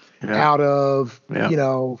 out of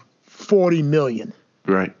 40 million.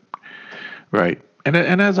 Right.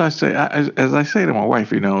 And as I say to my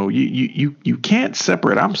wife, you can't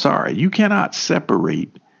separate. I'm sorry, you cannot separate.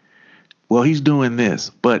 Well, he's doing this,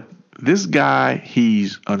 but this guy,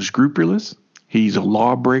 he's unscrupulous. He's a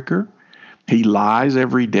lawbreaker. He lies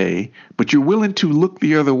every day, but you're willing to look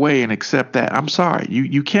the other way and accept that. I'm sorry,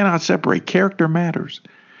 you cannot separate. Character matters.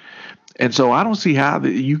 And so I don't see how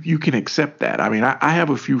you can accept that. I mean, I have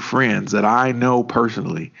a few friends that I know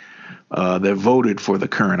personally that voted for the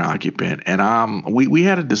current occupant, and we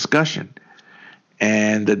had a discussion,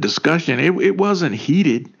 and the discussion it wasn't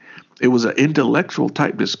heated. It was an intellectual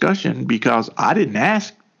type discussion because I didn't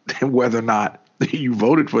ask whether or not You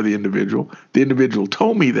voted for the individual. The individual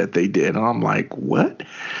told me that they did. And I'm like, what?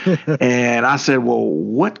 And I said, well,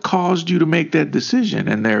 what caused you to make that decision?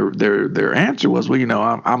 And their answer was,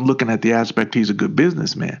 well, I'm looking at the aspect he's a good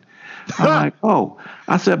businessman. I'm like, oh.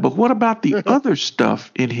 I said, but what about the other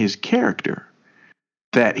stuff in his character?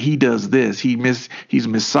 That he does this, he's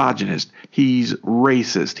misogynist, he's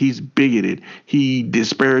racist, he's bigoted, he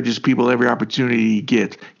disparages people every opportunity he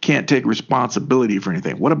gets, can't take responsibility for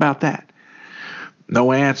anything. What about that?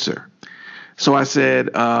 No answer. So I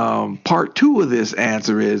said, part two of this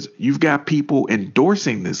answer is you've got people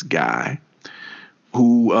endorsing this guy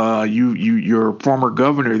who your former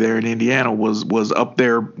governor there in Indiana was up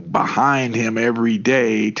there behind him every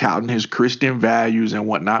day, touting his Christian values and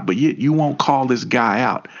whatnot, but yet you won't call this guy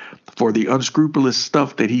out for the unscrupulous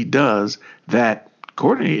stuff that he does that,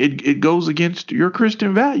 according it goes against your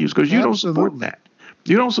Christian values because you don't support that.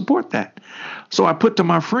 You don't support that. So I put to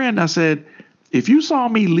my friend, I said, if you saw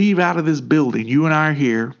me leave out of this building, you and I are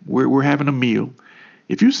here, we're having a meal.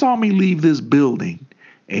 If you saw me leave this building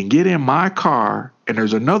and get in my car and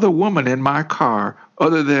there's another woman in my car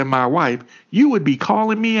other than my wife, you would be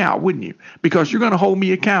calling me out, wouldn't you? Because you're going to hold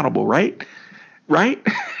me accountable, right? Right?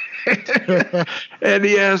 And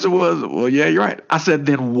the answer was, well, yeah, you're right. I said,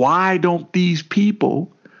 then why don't these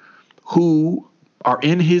people who are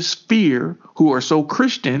in his sphere, who are so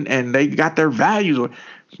Christian and they got their values,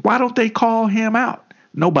 why don't they call him out?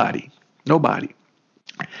 Nobody.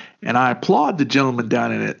 And I applaud the gentleman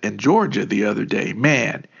down in Georgia the other day.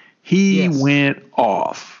 Man, he went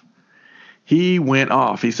off. He went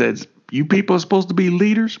off. He said, you people are supposed to be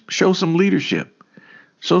leaders. Show some leadership.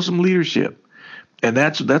 And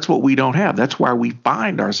that's what we don't have. That's why we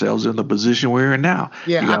find ourselves in the position we're in now.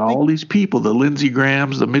 Yeah, you got all these people, the Lindsey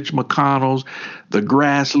Grahams, the Mitch McConnells, the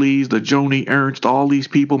Grassleys, the Joni Ernst, all these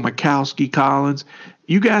people, Murkowski, Collins.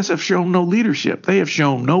 You guys have shown no leadership. They have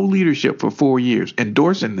shown no leadership for 4 years,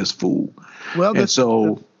 endorsing this fool. Well,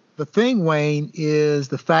 the thing, Wayne, is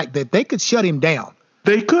the fact that they could shut him down.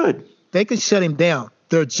 They could shut him down.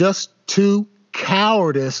 They're just too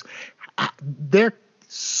cowardice. They're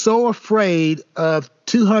so afraid of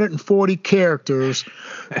 240 characters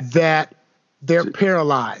that they're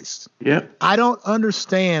paralyzed. Yep. I don't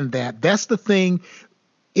understand that. That's the thing.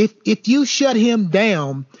 If you shut him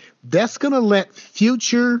down, that's going to let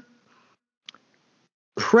future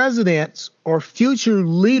presidents or future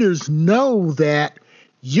leaders know that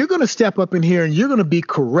you're going to step up in here and you're going to be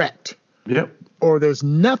correct. Yep. Or there's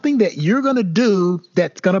nothing that you're going to do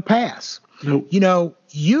that's going to pass. Nope.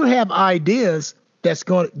 You have ideas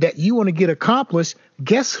that you want to get accomplished.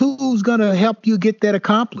 Guess who's going to help you get that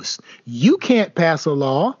accomplished? You can't pass a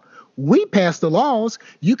law. We pass the laws.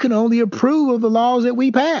 You can only approve of the laws that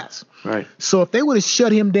we pass. Right. So if they would have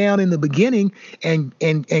shut him down in the beginning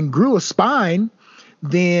and grew a spine,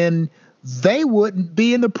 then they wouldn't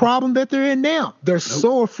be in the problem that they're in now. They're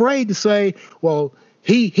so afraid to say, well,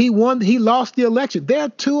 he won, he lost the election. They're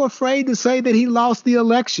too afraid to say that he lost the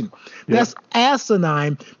election. That's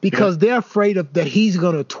asinine because they're afraid of that he's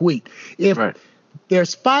going to tweet. If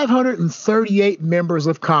there's 538 members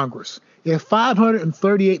of Congress, if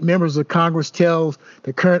 538 members of Congress tells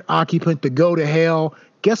the current occupant to go to hell,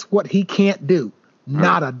 guess what he can't do?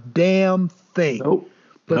 Not a damn thing.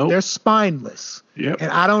 But they're spineless. Yep.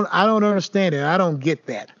 And I don't understand it. I don't get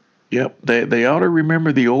that. Yep. They ought to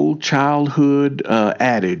remember the old childhood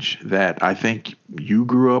adage that I think you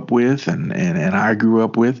grew up with and I grew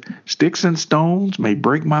up with. Sticks and stones may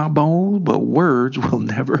break my bones, but words will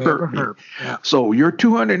never hurt me. Yeah. So your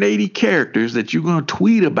 280 characters that you're going to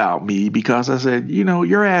tweet about me because I said,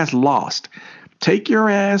 your ass lost. Take your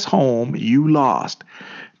ass home. You lost.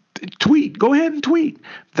 Tweet. Go ahead and tweet.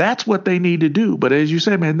 That's what they need to do. But as you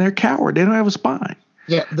said, man, they're coward. They don't have a spine.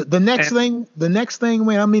 Yeah, the next thing,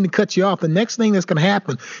 man, I mean to cut you off. The next thing that's going to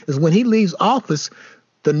happen is when he leaves office,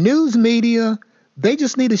 the news media, they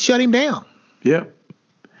just need to shut him down. Yeah.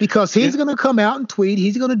 Because he's going to come out and tweet.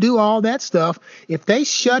 He's going to do all that stuff. If they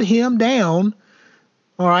shut him down,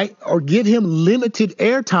 all right, or give him limited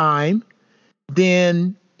airtime,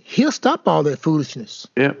 then he'll stop all that foolishness.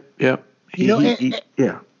 Yep.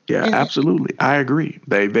 Absolutely. I agree.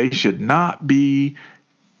 They should not be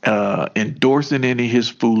endorsing any of his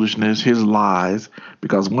foolishness, his lies,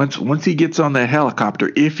 because once he gets on that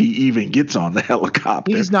helicopter, if he even gets on the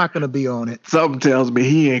helicopter, he's not going to be on it. Something tells me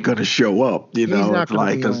he ain't going to show up. It's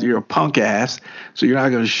like because you're a punk ass, so you're not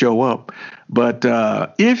going to show up. But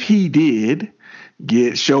if he did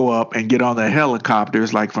show up and get on the helicopter,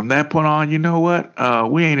 it's like from that point on, you know what?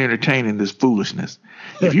 We ain't entertaining this foolishness.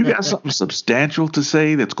 If you got something substantial to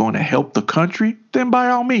say that's going to help the country, then by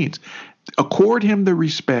all means, accord him the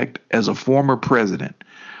respect as a former president.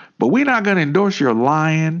 But we're not going to endorse your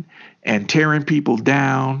lying and tearing people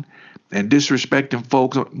down and disrespecting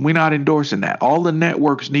folks. We're not endorsing that. All the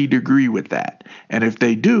networks need to agree with that. And if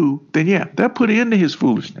they do, then yeah, they'll put it into his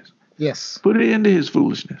foolishness. Yes. Put it into his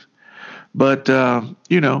foolishness. But,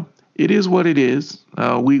 it is what it is.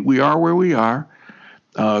 We are where we are.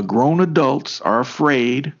 Grown adults are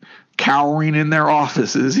afraid, cowering in their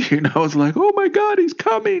offices. It's like, oh my God, he's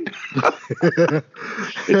coming.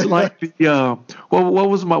 It's like the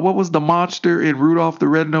what was the monster in Rudolph the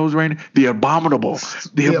Red-Nosed Reindeer? The abominable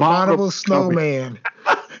snowman.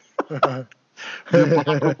 The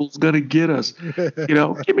abominable's gonna get us.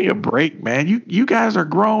 Give me a break, man. You guys are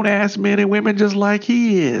grown ass men and women just like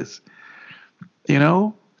he is.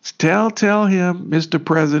 Tell him, Mr.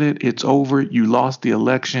 President, it's over. You lost the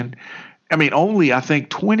election. I mean, only I think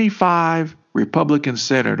 25 Republican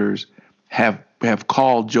senators have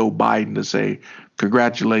called Joe Biden to say,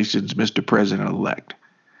 congratulations, Mr. President-elect.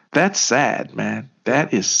 That's sad, man.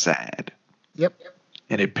 That is sad. Yep.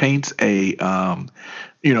 And it paints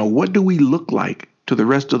what do we look like to the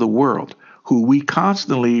rest of the world who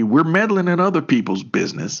we're meddling in other people's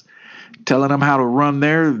business, telling them how to run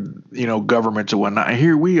their, governments and whatnot. And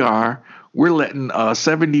here we are, we're letting a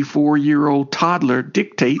 74-year-old toddler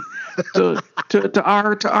dictate to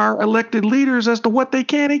our elected leaders as to what they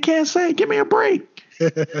can and can't say. Give me a break.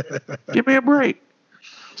 Give me a break.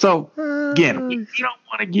 So again, we don't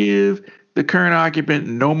want to give the current occupant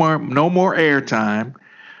no more airtime.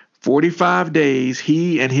 45 days,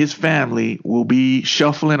 he and his family will be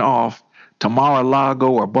shuffling off to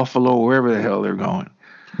Mar-a-Lago or Buffalo, wherever the hell they're going.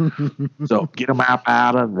 So get them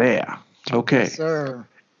out of there. Okay. Yes, sir.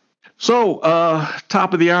 So,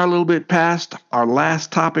 top of the hour, a little bit past our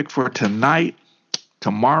last topic for tonight.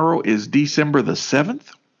 Tomorrow is December the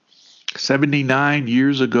 7th. 79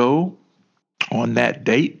 years ago on that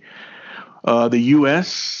date, the U.S.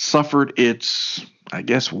 suffered its,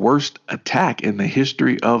 worst attack in the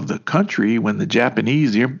history of the country when the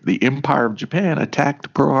Japanese, the Empire of Japan,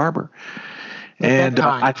 attacked Pearl Harbor. And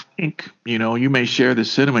I think, you may share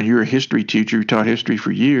this sentiment. You're a history teacher. You taught history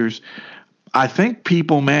for years. I think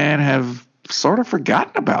people, man, have sort of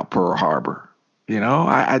forgotten about Pearl Harbor. You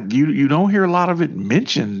don't hear a lot of it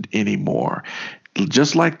mentioned anymore.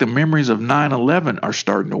 Just like the memories of 9/11 are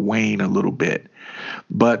starting to wane a little bit.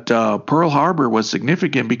 But Pearl Harbor was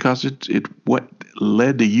significant because it what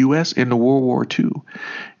led the U.S. into World War II.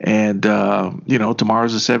 And,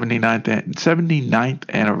 tomorrow's the 79th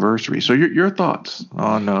anniversary. So your thoughts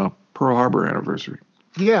on Pearl Harbor anniversary?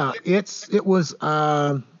 Yeah, it was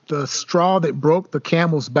the straw that broke the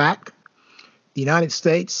camel's back. The United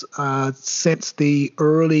States, since the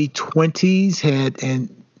early 20s,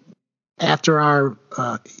 and after our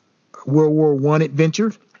World War I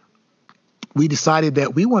adventure, we decided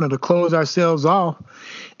that we wanted to close ourselves off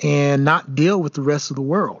and not deal with the rest of the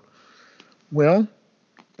world. Well,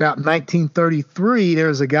 about 1933, there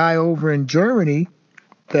was a guy over in Germany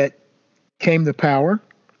that came to power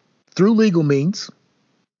through legal means,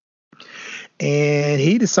 and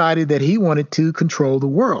he decided that he wanted to control the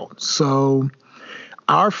world. So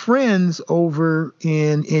our friends over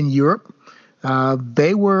in Europe,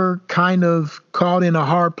 they were kind of caught in a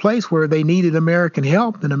hard place where they needed American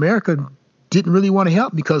help, and America didn't really want to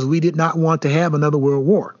help because we did not want to have another world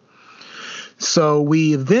war. So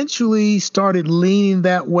we eventually started leaning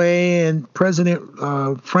that way, and President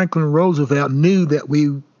Franklin Roosevelt knew that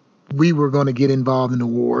we were going to get involved in the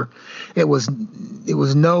war. It was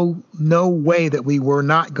no way that we were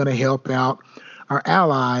not going to help out our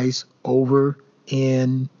allies over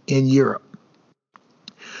in Europe.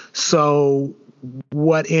 So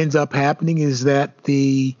what ends up happening is that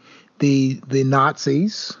the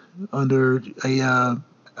Nazis under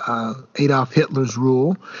Adolf Hitler's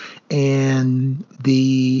rule, and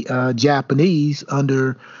the Japanese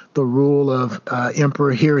under the rule of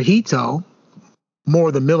Emperor Hirohito,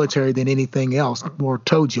 more the military than anything else, more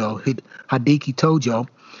Tojo, Hideki Tojo.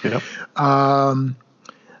 Yep.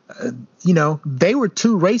 They were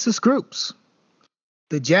two racist groups.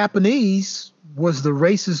 The Japanese was the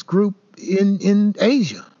racist group in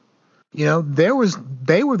Asia. They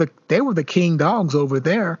were the king dogs over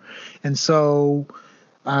there. And so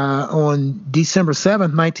on December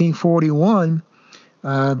 7th, 1941,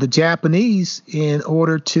 the Japanese, in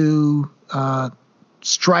order to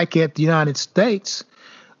strike at the United States,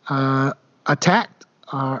 attacked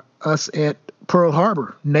us at Pearl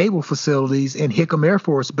Harbor naval facilities and Hickam Air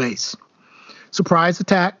Force Base. Surprise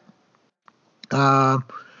attack.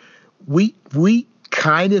 We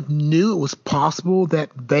kind of knew it was possible that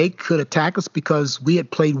they could attack us because we had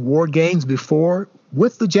played war games before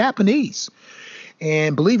with the Japanese.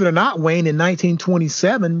 And believe it or not, Wayne, in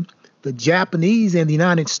 1927, the Japanese and the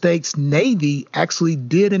United States Navy actually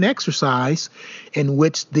did an exercise in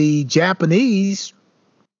which the Japanese,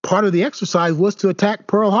 part of the exercise was to attack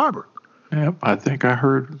Pearl Harbor. Yep, I think I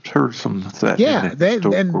heard some of that. Yeah, they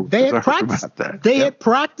had practiced that. They had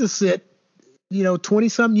practiced it,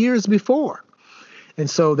 20-some years before. And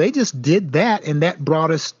so they just did that, and that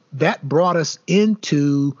brought us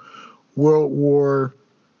into World War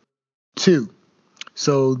II.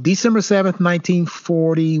 So December 7th,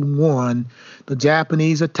 1941, the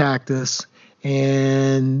Japanese attacked us,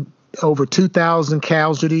 and over 2,000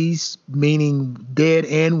 casualties, meaning dead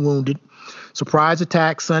and wounded. Surprise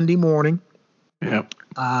attack Sunday morning. Yep.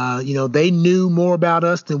 They knew more about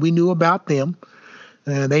us than we knew about them.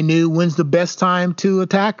 They knew when's the best time to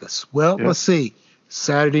attack us. Well, Let's see.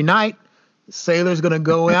 Saturday night, sailors going to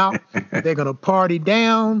go out. They're going to party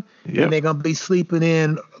down, and they're going to be sleeping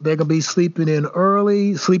in. They're going to be sleeping in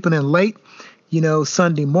early, sleeping in late.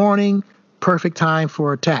 Sunday morning, perfect time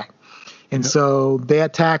for attack. And so they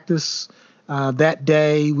attacked us that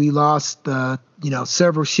day. We lost,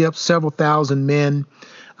 several ships, several thousand men.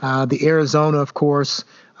 The Arizona, of course,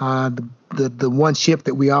 the one ship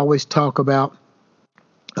that we always talk about.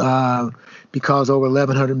 Because over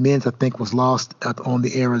 1,100 men, I think, was lost on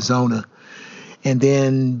the Arizona. And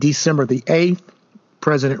then December the 8th,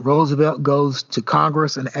 President Roosevelt goes to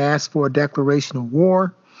Congress and asks for a declaration of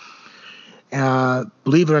war.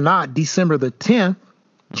 Believe it or not, December the 10th,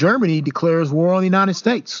 Germany declares war on the United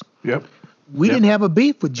States. Yep. We didn't have a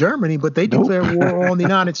beef with Germany, but they declared war on the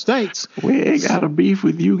United States. We ain't got a beef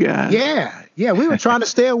with you guys. Yeah, we were trying to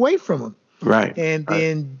stay away from them. Right. And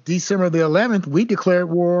then December the 11th, we declared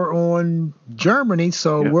war on Germany.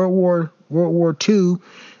 So World War II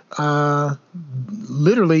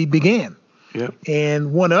literally began. Yep.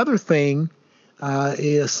 And one other thing,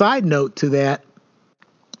 a side note to that,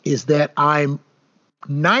 is that I'm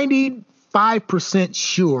 95%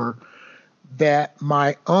 sure that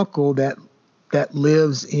my uncle that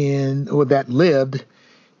lived in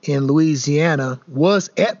Louisiana was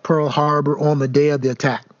at Pearl Harbor on the day of the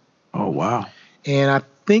attack. Oh, wow. And I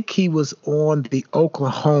think he was on the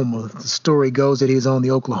Oklahoma. The story goes that he was on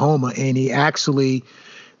the Oklahoma, and he actually,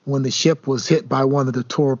 when the ship was hit by one of the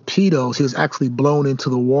torpedoes, he was actually blown into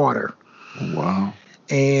the water. Wow.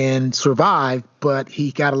 And survived, but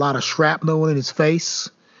he got a lot of shrapnel in his face.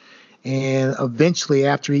 And eventually,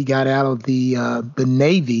 after he got out of the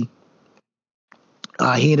Navy,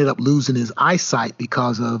 he ended up losing his eyesight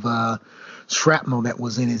because of shrapnel that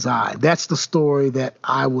was in his eye. That's the story that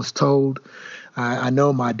I was told. I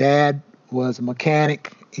know my dad was a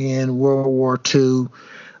mechanic in World War II.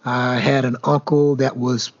 I had an uncle that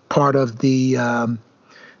was part of the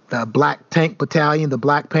Black Tank Battalion, the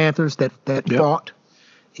Black Panthers that fought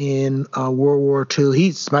in World War II.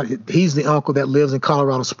 He's the uncle that lives in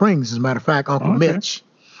Colorado Springs, as a matter of fact, Uncle Mitch.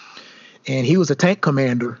 And he was a tank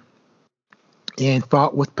commander and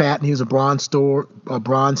fought with Patton. He was a Bronze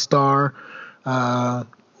Star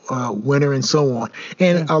winner, and so on.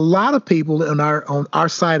 And a lot of people on our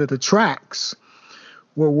side of the tracks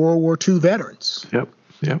were World War II veterans. Yep.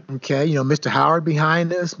 Okay, Mr. Howard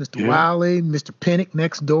behind us, Mr. Wiley, Mr. Pennick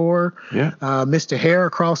next door, Mr. Hare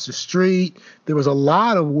across the street. There was a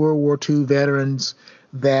lot of World War II veterans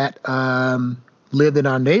that lived in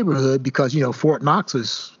our neighborhood because, Fort Knox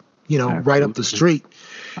is, right up the street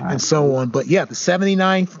and so on. But the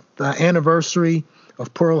 79th anniversary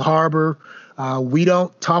of Pearl Harbor, we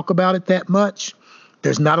don't talk about it that much.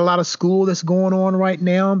 There's not a lot of school that's going on right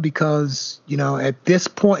now because, at this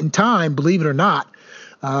point in time, believe it or not,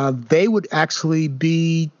 they would actually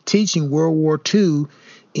be teaching World War II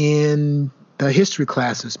in the history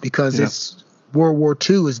classes because it's World War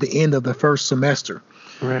II is the end of the first semester.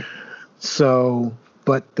 Right. So,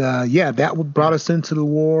 but that brought us into the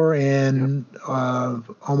war, and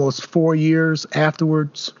almost 4 years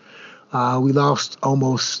afterwards, we lost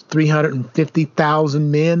almost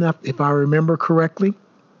 350,000 men, if I remember correctly,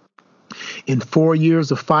 in 4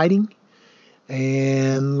 years of fighting.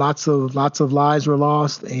 And lots of lives were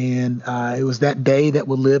lost, and it was that day that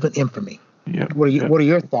will live in infamy. Yep. What are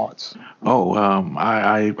your thoughts? Oh,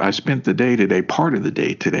 I spent the day today, part of the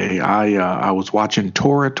day today. I was watching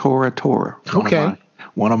Tora. Okay.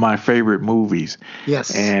 One of my favorite movies.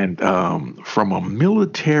 Yes. And from a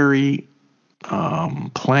military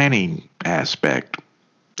planning aspect,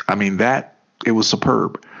 I mean it was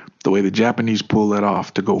superb. The way the Japanese pulled that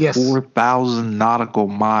off to go 4,000 nautical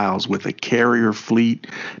miles with a carrier fleet,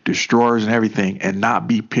 destroyers and everything, and not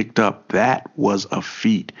be picked up. That was a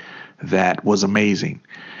feat. That was amazing.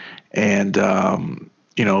 And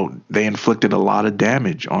they inflicted a lot of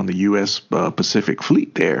damage on the U.S. Pacific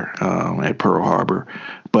Fleet there at Pearl Harbor.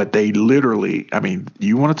 But they literally, I mean,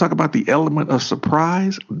 you want to talk about the element of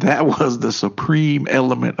surprise? That was the supreme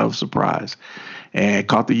element of surprise, and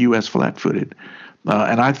caught the U.S. flat-footed.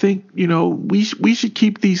 And I think, we should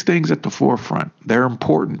keep these things at the forefront. They're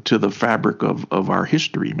important to the fabric of our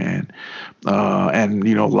history, man. And,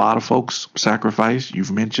 a lot of folks sacrifice.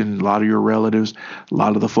 You've mentioned a lot of your relatives. A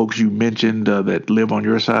lot of the folks you mentioned that live on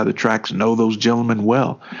your side of the tracks know those gentlemen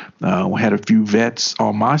well. We had a few vets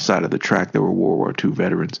on my side of the track that were World War II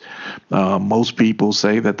veterans. Most people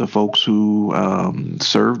say that the folks who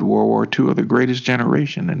served World War II are the greatest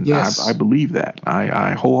generation. And yes. I believe that.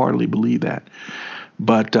 I wholeheartedly believe that.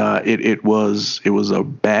 But it was a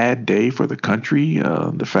bad day for the country.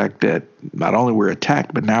 The fact that not only we're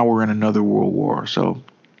attacked, but now we're in another world war. So,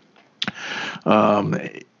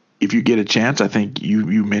 if you get a chance, I think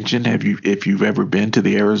you mentioned if you've ever been to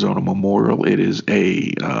the Arizona Memorial, it is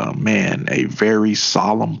a very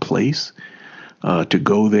solemn place. To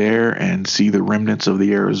go there and see the remnants of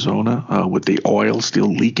the Arizona with the oil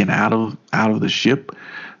still leaking out of the ship.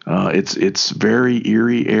 It's very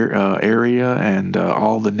eerie area, and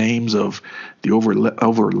all the names of the over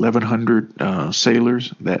 1,100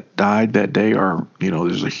 sailors that died that day are,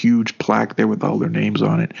 there's a huge plaque there with all their names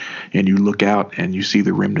on it, and you look out and you see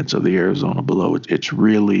the remnants of the Arizona below. It's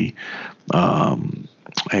really I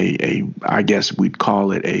guess we'd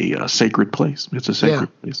call it a sacred place. It's a sacred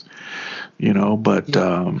place, But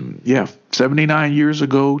 79 years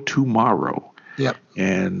ago tomorrow. Yep.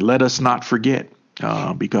 And let us not forget.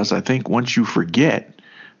 Because I think once you forget,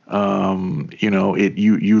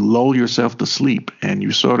 you lull yourself to sleep, and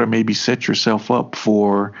you sort of maybe set yourself up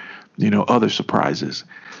for, other surprises.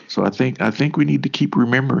 So I think we need to keep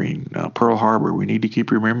remembering Pearl Harbor. We need to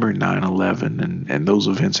keep remembering 9/11 and those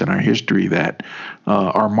events in our history that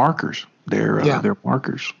are markers. They're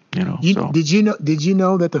markers. So. Did you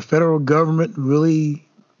know that the federal government really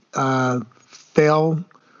failed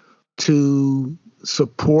to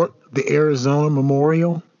support the Arizona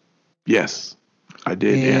Memorial? Yes, I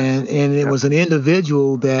did. And it was an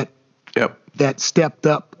individual that stepped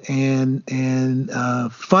up and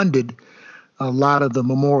funded a lot of the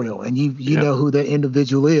memorial. And you know who that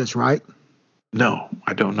individual is, right? No,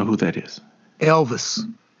 I don't know who that is. Elvis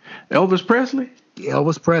Presley?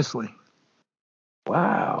 Elvis Presley.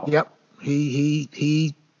 Wow. Yep.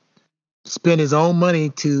 He spent his own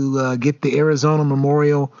money to get the Arizona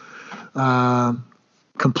Memorial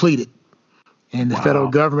completed, and the federal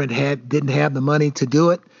government didn't have the money to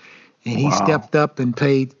do it, and he stepped up and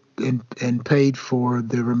paid for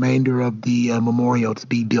the remainder of the memorial to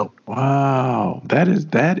be built. Wow, that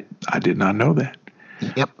I did not know that.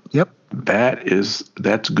 Yep.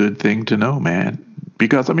 That's a good thing to know, man.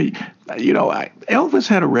 Because I mean, Elvis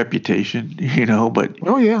had a reputation, but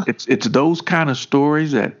it's those kind of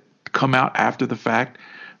stories that come out after the fact.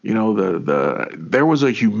 There was a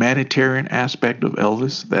humanitarian aspect of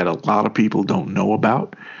Elvis that a lot of people don't know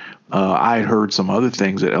about. I had heard some other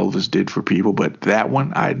things that Elvis did for people, but that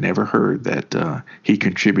one I had never heard that he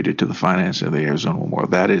contributed to the financing of the Arizona Memorial.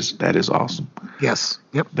 That is awesome. Yes.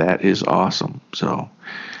 Yep. That is awesome. So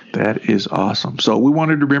that is awesome. So we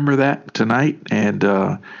wanted to remember that tonight, and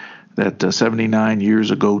that 79 years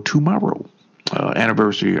ago tomorrow,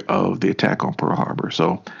 anniversary of the attack on Pearl Harbor.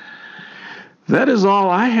 So. That is all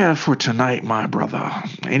I have for tonight, my brother.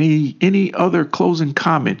 Any other closing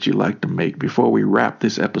comments you'd like to make before we wrap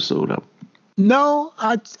this episode up? No,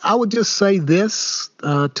 I would just say this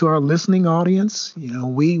to our listening audience.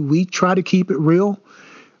 We try to keep it real.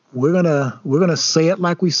 We're gonna say it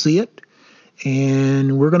like we see it,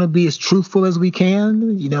 and we're gonna be as truthful as we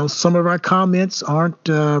can. Some of our comments aren't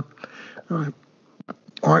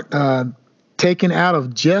taken out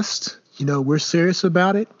of jest. We're serious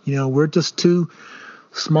about it. We're just two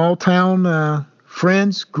small town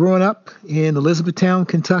friends growing up in Elizabethtown,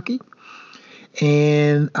 Kentucky.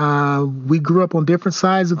 And we grew up on different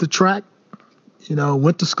sides of the track,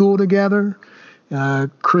 went to school together,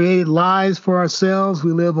 created lives for ourselves.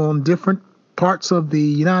 We live on different parts of the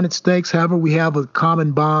United States. However, we have a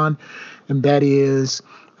common bond, and that is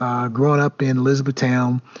growing up in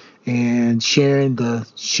Elizabethtown and sharing the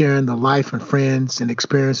life and friends and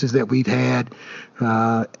experiences that we've had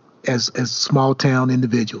as small town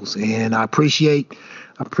individuals. And I appreciate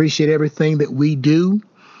everything that we do.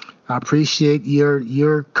 I appreciate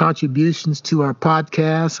your contributions to our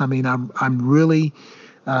podcast. I mean, I'm really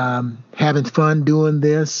having fun doing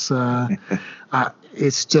this.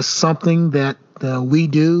 It's just something that we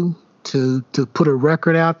do to put a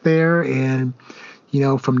record out there, and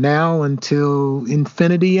from now until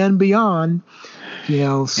infinity and beyond,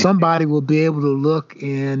 somebody will be able to look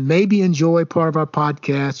and maybe enjoy part of our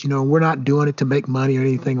podcast. We're not doing it to make money or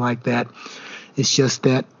anything like that. It's just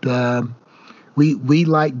that we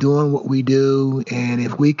like doing what we do, and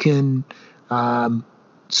if we can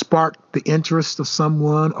spark the interest of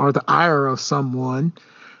someone or the ire of someone,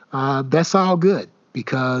 that's all good,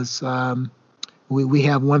 because we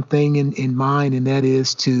have one thing in mind, and that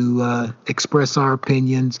is to express our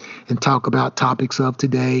opinions and talk about topics of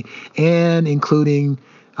today, and including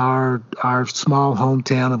our small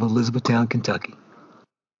hometown of Elizabethtown, Kentucky.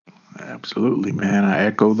 Absolutely, man. I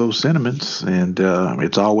echo those sentiments, and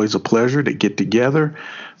it's always a pleasure to get together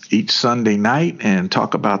each Sunday night and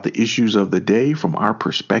talk about the issues of the day from our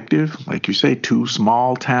perspective. Like you say, two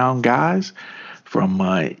small town guys from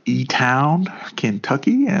E-Town,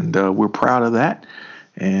 Kentucky, and we're proud of that.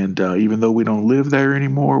 And even though we don't live there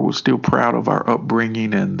anymore, we're still proud of our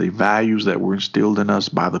upbringing and the values that were instilled in us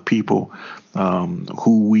by the people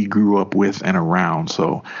who we grew up with and around.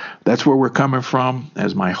 So that's where we're coming from.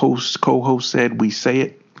 As my co-host said, we say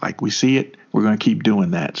it like we see it. We're going to keep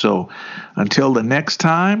doing that. So until the next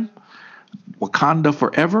time, Wakanda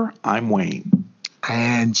forever, I'm Wayne.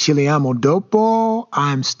 And Chileamo Dopo,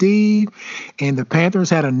 I'm Steve. And the Panthers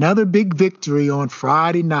had another big victory on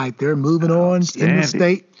Friday night. They're moving on in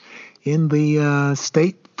the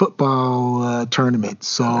state football tournament.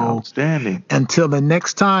 So outstanding. Until the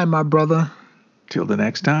next time, my brother. Till the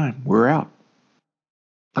next time, we're out.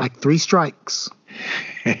 Like 3 strikes.